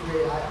the 5th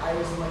grade, I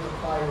was in a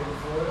choir in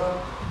Florida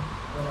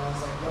when I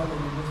was young, and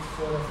we moved to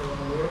Florida for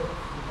 1 year.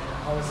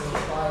 I was in the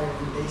choir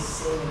and they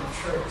sang in a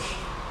church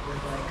with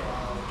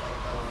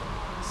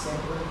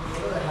sampler.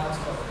 What are the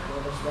hats called?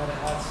 Those red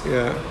hats.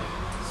 Yeah.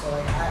 So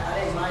I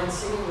didn't mind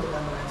singing with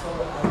them, and I told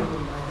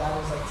my dad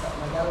was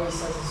my dad always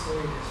says the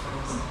story to his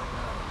friends.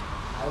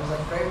 I was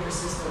very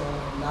persistent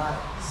on not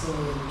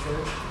singing in the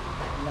church.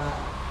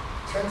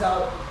 Turns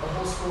out the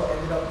whole school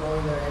ended up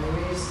going there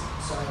anyways.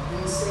 So I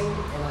didn't sing,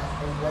 and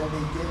when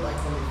they did, when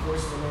they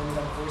forced me, ended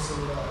up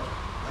forcing me to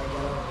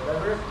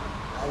whatever.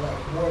 I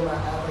wore my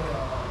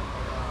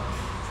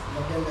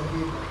in the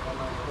beat, on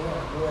my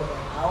hand, wore it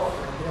out,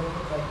 and I didn't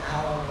put the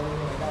hat on or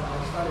anything like that. I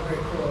just found it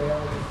very cool. I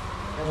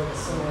have a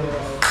similar.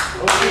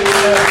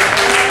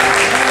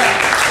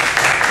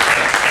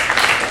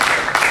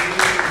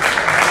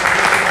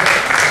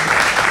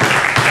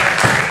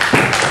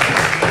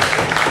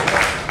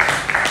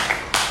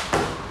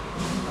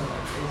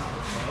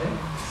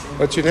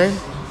 What's your name?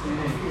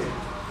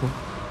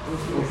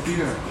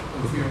 Ophir.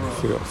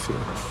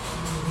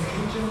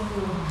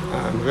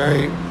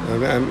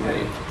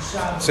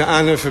 It's an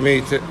honor for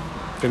me to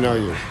know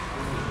you.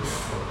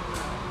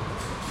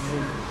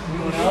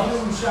 Anyone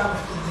else?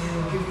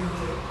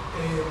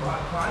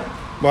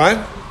 What?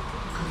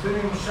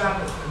 Considering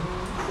Shabbos,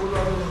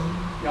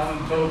 Yom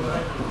Tov.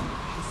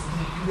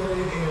 you get it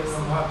in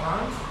some hot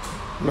time?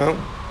 No.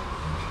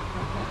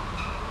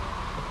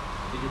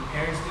 Did your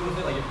parents deal with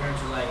it? Your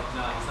parents were nah,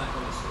 he's not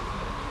going to school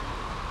today.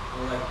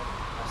 Or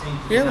I'm saying...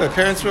 Yeah, my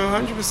parents were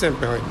 100%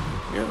 behind me.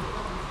 Yeah.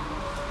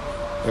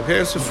 My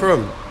parents were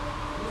from.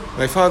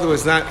 My father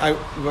was not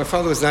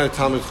a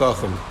Talmud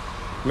Chacham.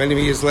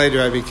 Many years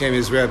later, I became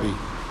his Rabbi.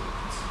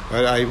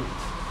 But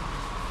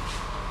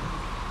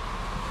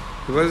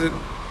he wasn't.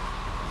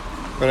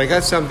 But I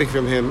got something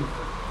from him.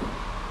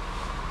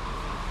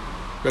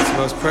 That's the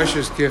most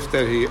precious gift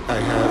that I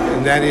have,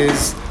 and that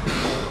is,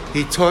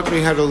 he taught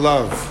me how to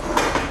love.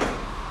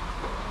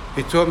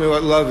 He taught me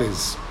what love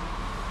is.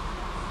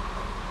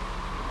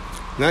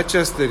 Not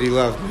just that he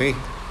loved me,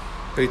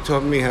 but he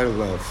taught me how to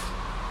love.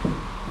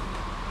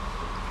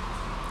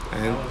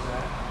 And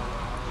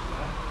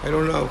I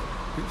don't know,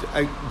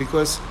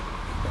 because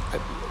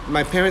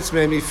my parents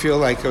made me feel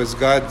like I was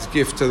God's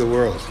gift to the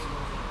world.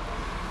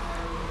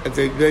 And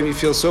they made me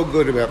feel so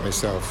good about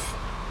myself,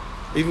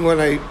 even when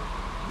I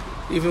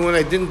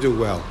didn't do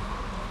well.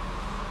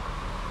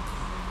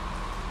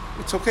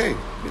 It's okay,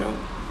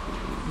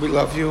 we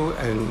love you,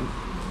 and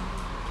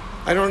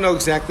I don't know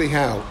exactly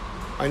how.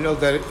 I know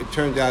that it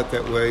turned out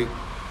that way.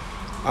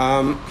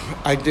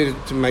 I did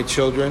it to my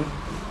children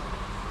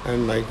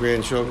and my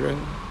grandchildren,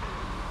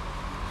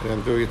 and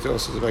I'm doing it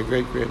also to my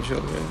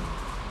great-grandchildren.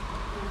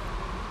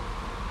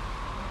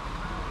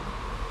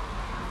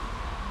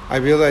 I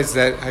realized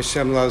that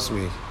Hashem loves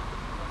me.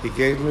 He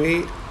gave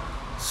me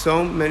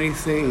so many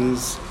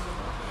things.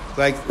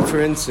 Like, for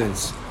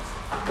instance,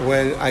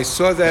 when I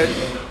saw that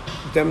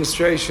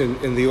demonstration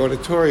in the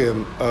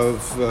auditorium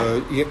of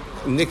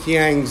Nick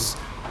Yang's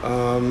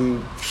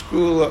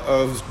School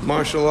of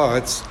Martial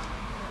Arts,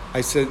 I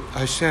said,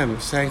 Hashem,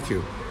 thank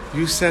you.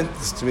 You sent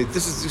this to me.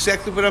 This is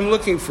exactly what I'm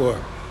looking for.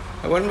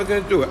 And what am I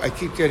going to do? I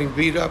keep getting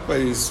beat up by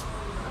these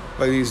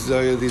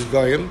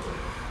goyim.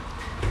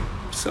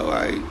 So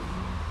I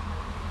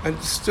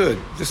understood.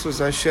 This was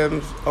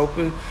Hashem's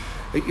open.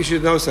 You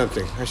should know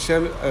something.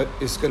 Hashem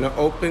is going to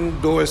open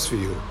doors for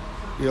you,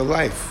 your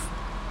life.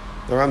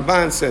 The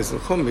Ramban says in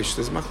Chumash,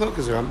 there's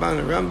machlokas, the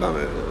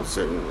Rambam,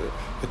 certain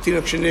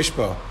Atinok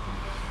Shenishba.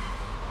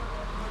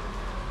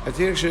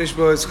 Atinok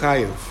Shenishba is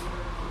chayiv.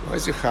 Why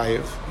is he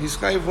chayiv? He's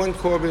chayiv one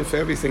korban for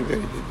everything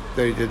that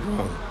he did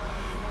wrong.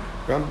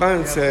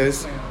 Ramban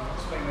says,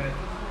 Explain that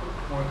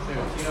more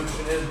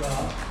clearly.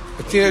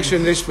 Atinok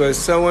Shenishba is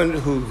someone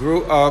who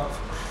grew up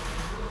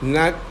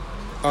not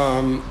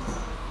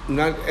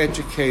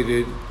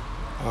educated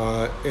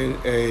in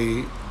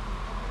a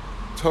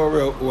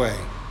Torah way.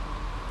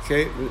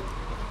 Okay,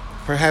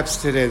 perhaps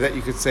today that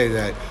you could say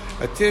that.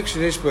 A Tinik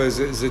Shenishba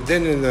is a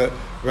din in the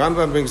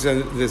Rambam brings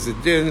in. There's a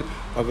din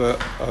of a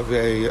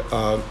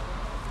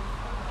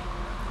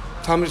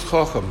Talmid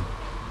Chacham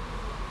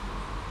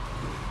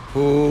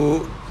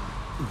who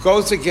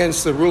goes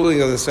against the ruling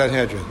of the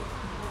Sanhedrin.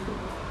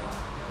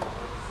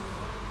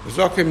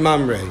 Zokin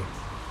Mamre.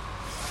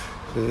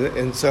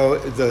 And so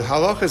the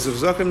halachas of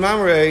Zokin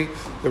Mamre,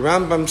 the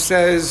Rambam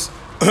says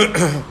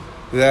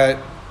that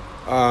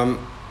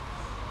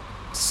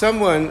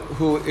someone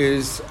who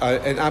is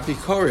an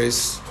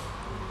apikoris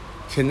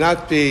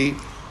cannot be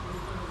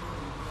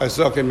a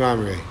Zokin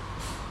Mamre.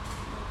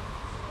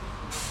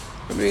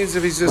 It means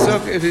if he's an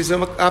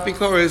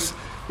apikoris,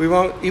 we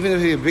won't. Even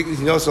if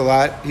he knows a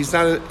lot, he's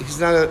not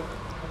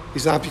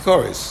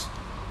apikoris.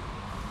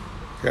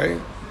 Okay.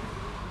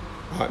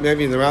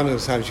 Maybe in the Rambam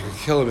times you could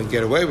kill him and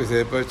get away with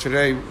it, but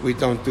today we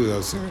don't do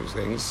those sort of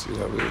things.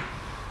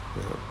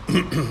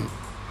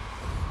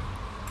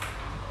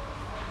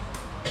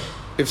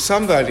 If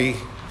somebody,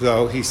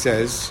 though, he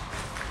says,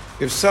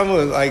 if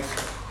someone like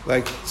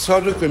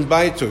Tzaduk and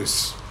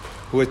Baitus,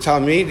 who were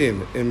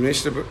Talmidim in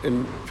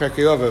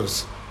Pirkei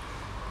Avos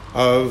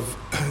of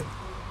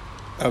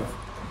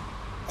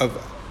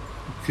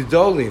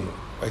Gedolim,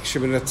 like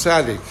Shimon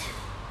HaTzadik,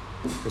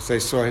 because they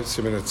saw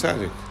Shimon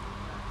HaTzadik,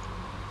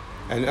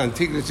 and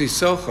Antignity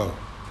Socho,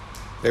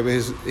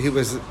 he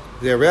was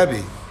their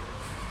Rabbi.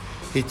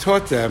 He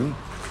taught them,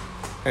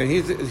 and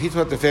he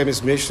taught the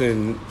famous Mishnah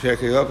in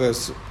Pirkei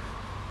Avos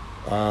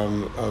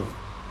of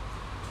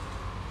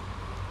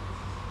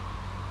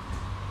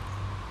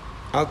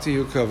Al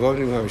tiyu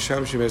kavodim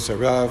hamisham shemes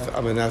harav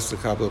amanas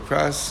lekabel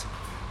pras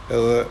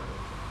ela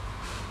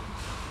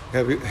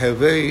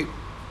hevei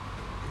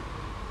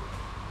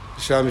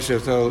sham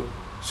shetol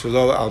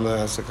shelo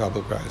amanas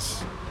lekabel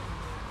pras.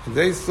 And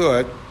they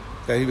thought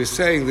that he was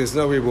saying there's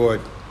no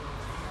reward.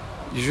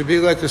 You should be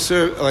like an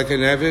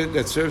Eved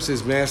that serves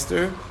his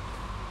master.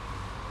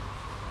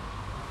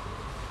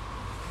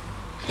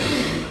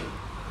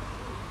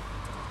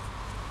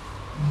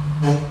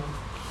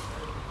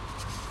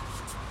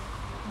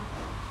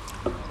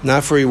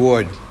 Not for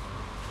reward.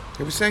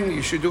 He was saying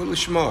you should do it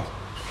lishma.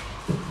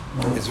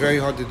 It's very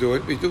hard to do it,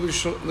 but you do it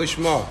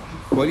lishma.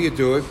 Why do you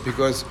do it?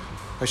 Because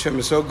Hashem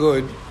is so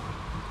good,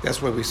 that's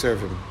why we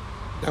serve Him.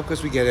 Not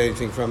because we get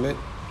anything from it.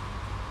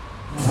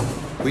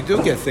 We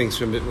do get things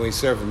from it when we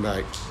serve Him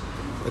right.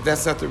 But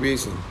that's not the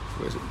reason.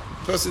 We're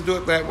supposed to do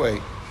it that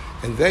way.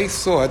 And they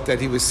thought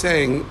that he was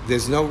saying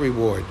there's no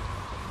reward.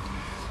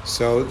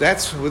 So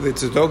that's where the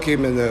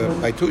Tzedokim and the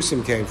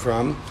Baitusim came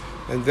from.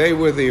 And they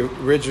were the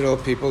original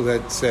people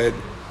that said,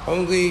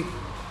 only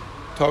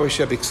Torah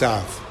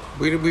Shebiksav.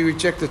 We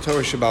reject the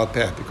Torah Shebal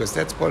Peh, because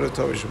that's part of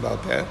Torah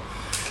Shebal Peh.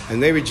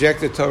 And they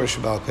rejected Torah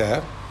Shebal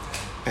Peh.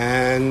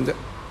 And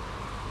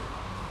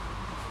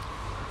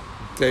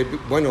they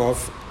went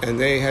off, and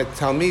they had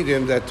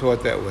Talmidim that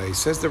taught that way.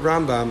 Says the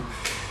Rambam,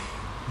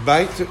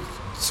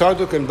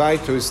 Tzaduk and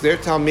Baitus, their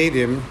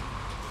Talmidim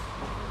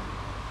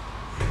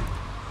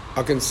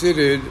are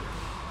considered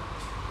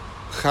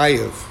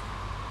chayiv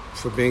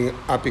for being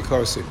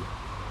apikosim.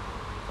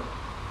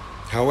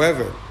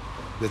 However,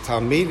 the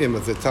Talmidim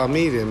of the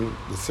Talmidim,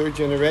 the third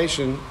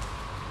generation,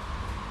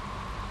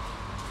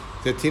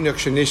 the Tinok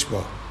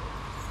Shenishbo.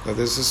 Now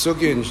there's a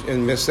sugya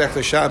in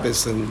Masechta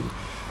Shabbos and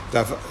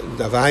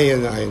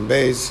Davayin, Ayin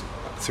Beis,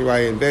 through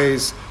Ayin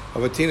Beis,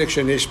 of a Tinok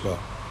Shenishbo.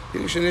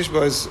 Tinok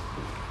Shenishbo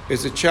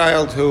is a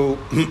child who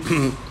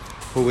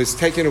who was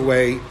taken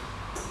away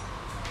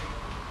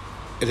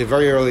at a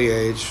very early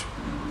age.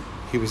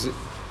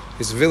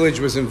 His village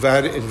was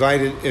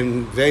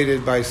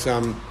invaded by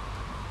some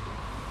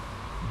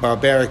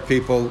barbaric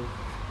people,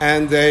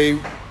 and they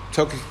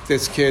took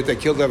this kid. They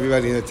killed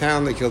everybody in the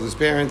town. They killed his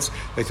parents.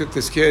 They took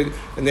this kid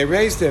and they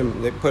raised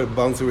him. They put a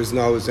bone through his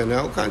nose and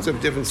all kinds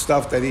of different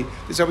stuff this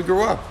is how he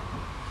grew up.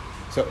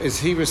 So is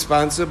he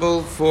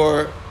responsible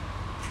for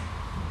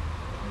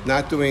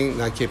not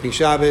keeping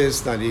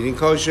Shabbos, not eating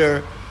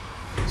kosher?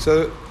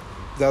 So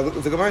the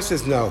Gemara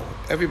says no.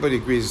 Everybody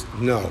agrees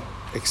no,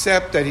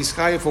 except that he's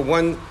chayav for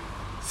one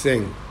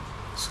thing.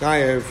 He's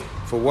chayav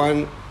for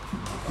one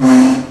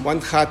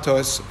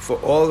chatos for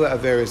all the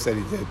averos that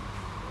he did.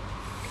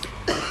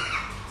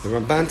 The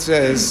Ramban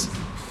says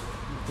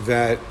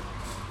that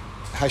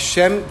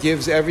Hashem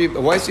gives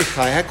why is he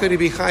chayav? How could he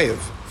be chayav?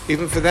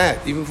 Even for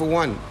that, even for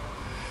one.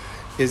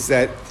 Is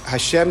that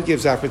Hashem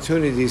gives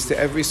opportunities to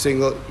every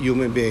single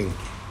human being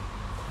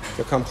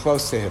to come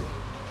close to Him.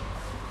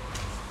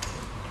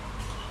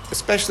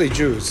 Especially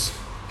Jews,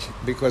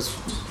 because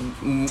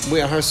we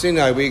at Har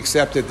Sinai, we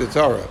accepted the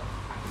Torah.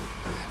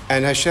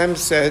 And Hashem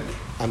said,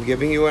 I'm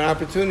giving you an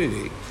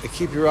opportunity to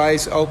keep your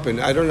eyes open.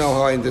 I don't know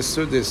how I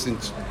understood this.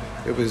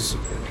 It was,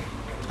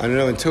 I don't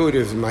know,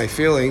 intuitive in my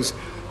feelings,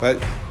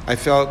 but I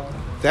felt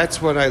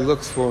that's what I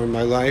looked for in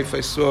my life.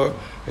 I saw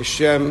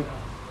Hashem.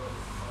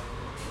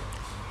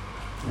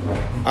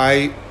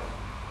 I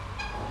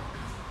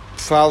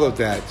followed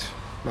that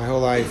my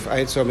whole life. I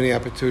had so many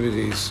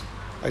opportunities.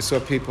 I saw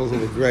people who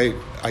were great.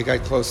 I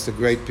got close to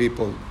great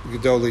people,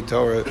 Gedolei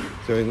Torah,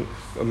 during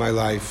my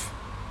life.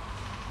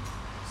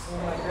 So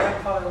my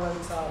grandfather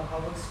went to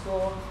public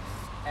school,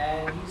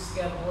 and he used to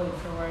get bullied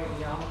for wearing a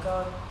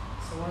yarmulke.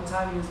 So one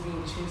time he was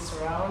being chased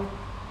around.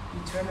 He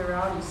turned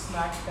around, he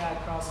smacked the guy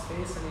across the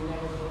face, and he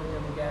never bullied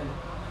him again.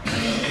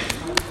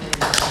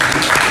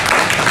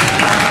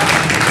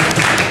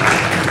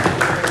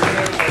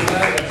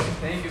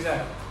 Thank you,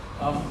 Zach.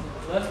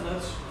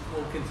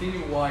 We'll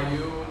continue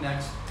YU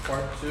next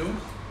part 2.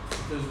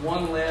 There's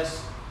one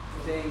last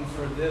thing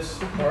for this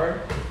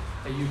part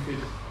that you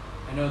could,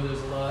 I know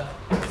there's a lot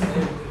to say,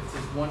 but if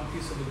there's one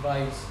piece of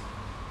advice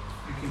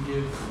you can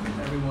give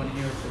everyone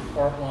here for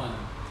part 1,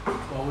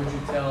 what would you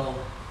tell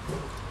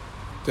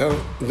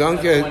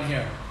everyone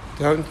here?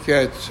 Don't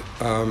get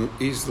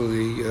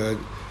easily, I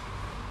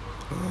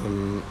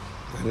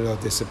don't know,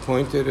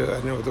 disappointed, I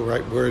don't know what the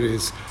right word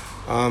is.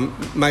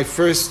 My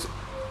first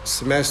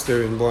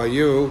semester in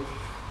YU,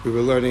 we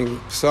were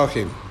learning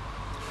Psachim,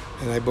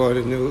 and I bought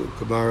a new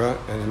Gemara,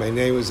 and my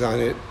name was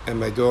on it, and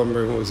my dorm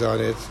room was on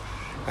it,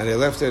 and I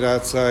left it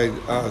outside.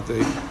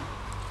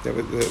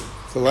 The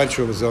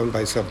lunchroom was owned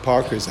by some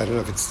Parkers. I don't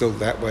know if it's still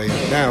that way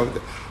now.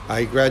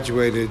 I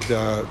graduated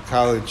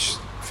college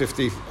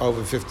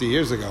over 50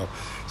 years ago,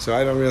 so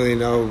I don't really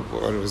know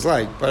what it was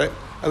like. But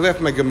I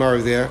left my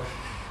Gemara there.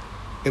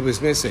 It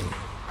was missing.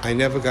 I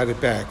never got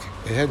it back.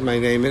 It had my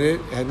name in it.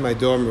 It had my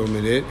dorm room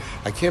in it.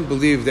 I can't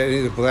believe that any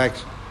of the black,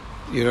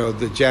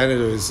 the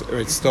janitors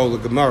stole the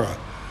Gemara.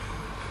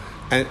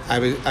 And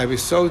I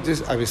was so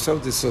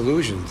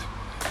disillusioned.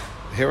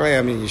 Here I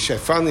am in yeshiva. I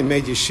finally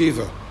made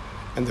yeshiva,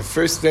 and the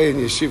first day in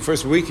yeshiva,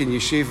 first week in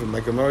yeshiva, my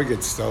Gemara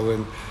gets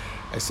stolen.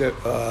 I said,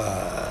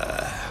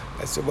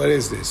 what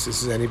is this?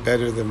 This is any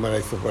better than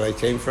what I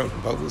came from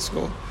public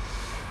school?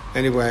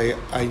 Anyway,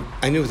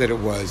 I knew that it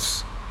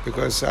was,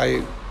 because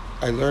I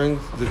learned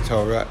the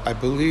Torah. I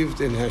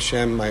believed in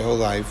Hashem my whole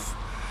life,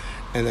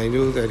 and I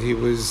knew that He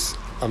was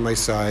on my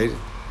side.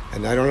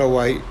 And I don't know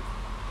why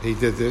He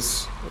did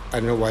this. I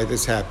don't know why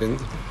this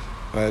happened,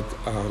 but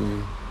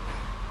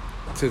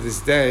to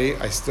this day,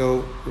 I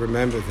still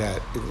remember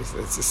that.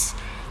 This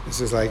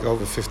is like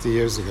over 50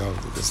 years ago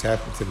that this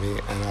happened to me,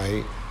 and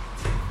I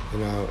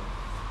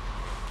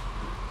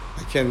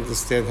can't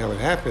understand how it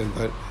happened,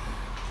 but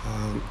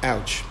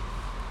ouch,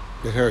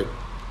 it hurt,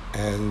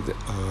 and.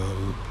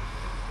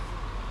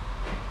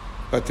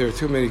 But there are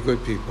too many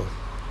good people.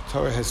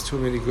 Torah has too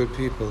many good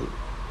people,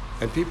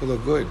 and people are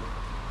good.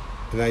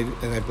 And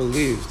I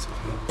believed,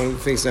 one of the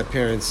things my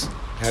parents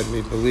had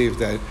me believe,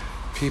 that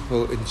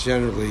people in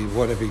generally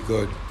want to be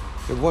good.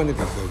 They want to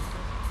be good.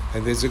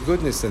 And there's a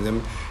goodness in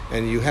them,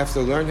 and you have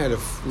to learn how to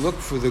look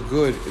for the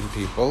good in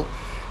people,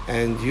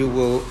 and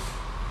you'll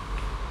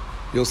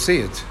see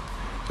it.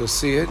 You'll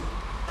see it,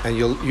 and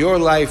your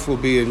life will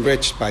be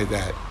enriched by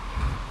that,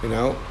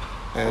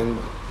 and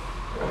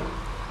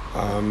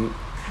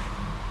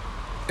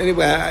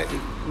anyway,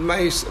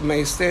 my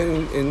stay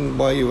in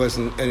YU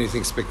wasn't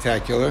anything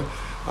spectacular.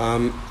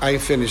 I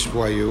finished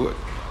YU.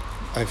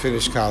 I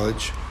finished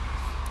college,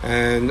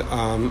 and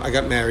I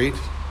got married.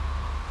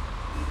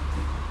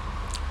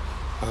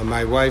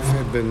 My wife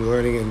had been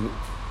learning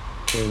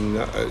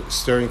in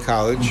Stern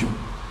College,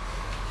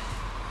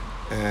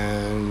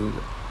 and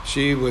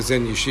she was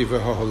in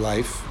yeshiva her whole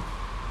life,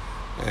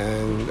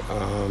 and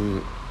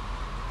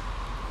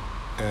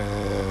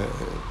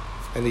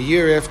a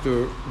year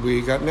after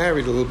we got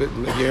married, a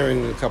year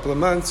and a couple of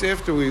months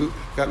after we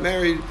got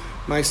married,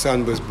 my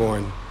son was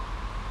born.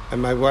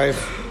 And my wife,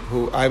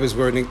 who I was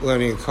learning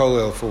in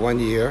Kollel for 1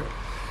 year,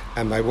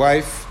 and my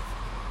wife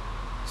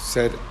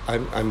said,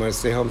 I'm going to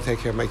stay home and take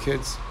care of my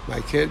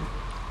kid.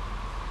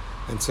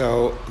 And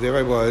so there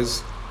I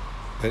was,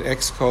 an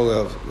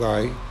ex-Kollel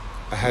guy.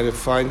 I had to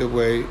find a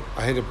way.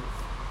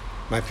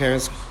 My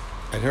parents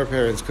and her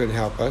parents couldn't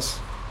help us.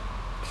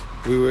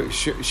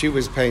 She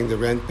was paying the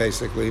rent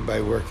basically by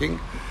working,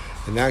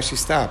 and now she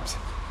stopped.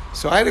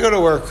 So I had to go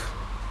to work.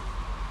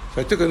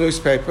 So I took a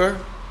newspaper,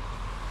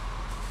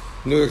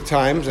 New York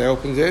Times. I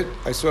opened it.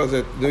 I saw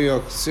that New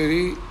York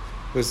City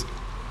was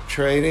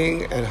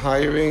training and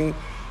hiring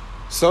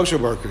social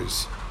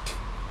workers.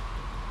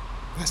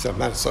 I said, I'm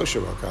not a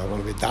social worker. I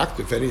want to be a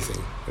doctor, if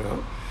anything,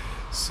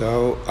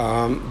 So,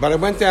 but I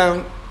went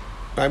down.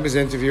 I was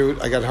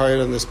interviewed. I got hired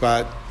on the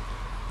spot.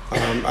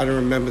 I don't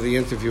remember the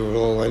interview at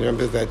all. I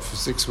remember that for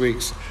 6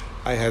 weeks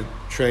I had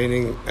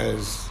training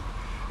and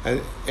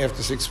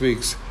after 6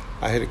 weeks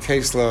I had a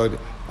caseload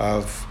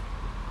of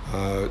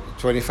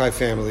 25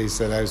 families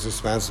that I was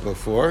responsible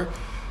for,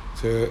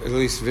 to at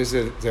least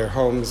visit their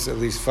homes at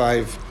least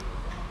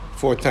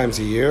 4 times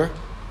a year.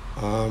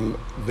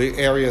 The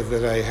area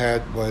that I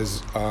had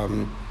was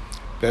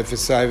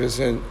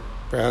Bedford-Stuyvesant,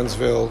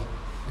 Brownsville,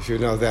 if you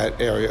know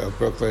that area of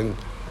Brooklyn,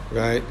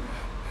 right?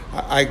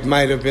 I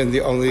might have been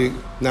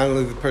not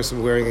only the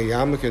person wearing a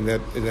yarmulke in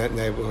that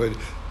neighborhood,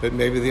 but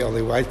maybe the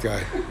only white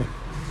guy.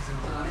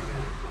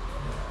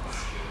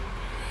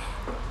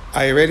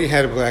 I already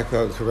had a black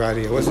belt in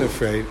karate. I wasn't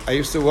afraid. I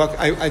used to walk.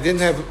 I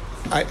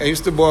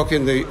used to walk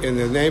in the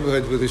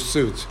neighborhood with a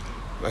suit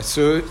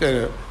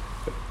and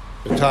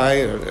a tie,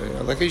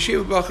 and like a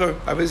yeshiva bacher.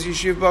 I was a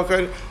yeshiva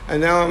bacher, and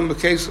now I'm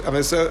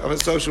a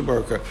social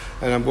worker,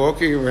 and I'm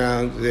walking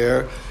around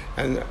there,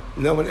 and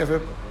no one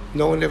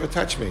ever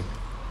touched me.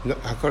 No,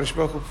 HaKadosh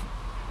Baruch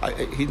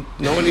Hu,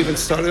 no one even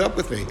started up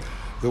with me.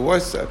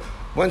 Once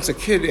a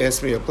kid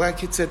asked me, a black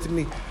kid said to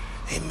me,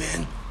 "Hey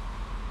man,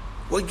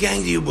 what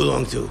gang do you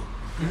belong to?"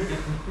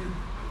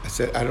 I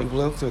said, "I don't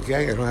belong to a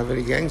gang. I don't have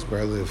any gangs where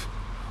I live."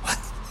 "What?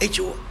 Ain't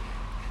you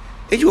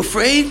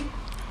afraid? You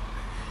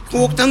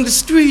can walk down the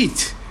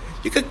street.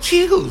 You got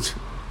killed.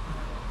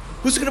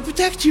 Who's going to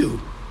protect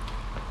you?"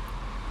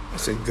 I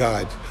said,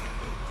 "God."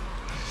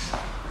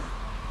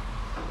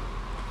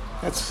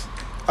 That's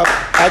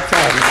at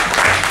times.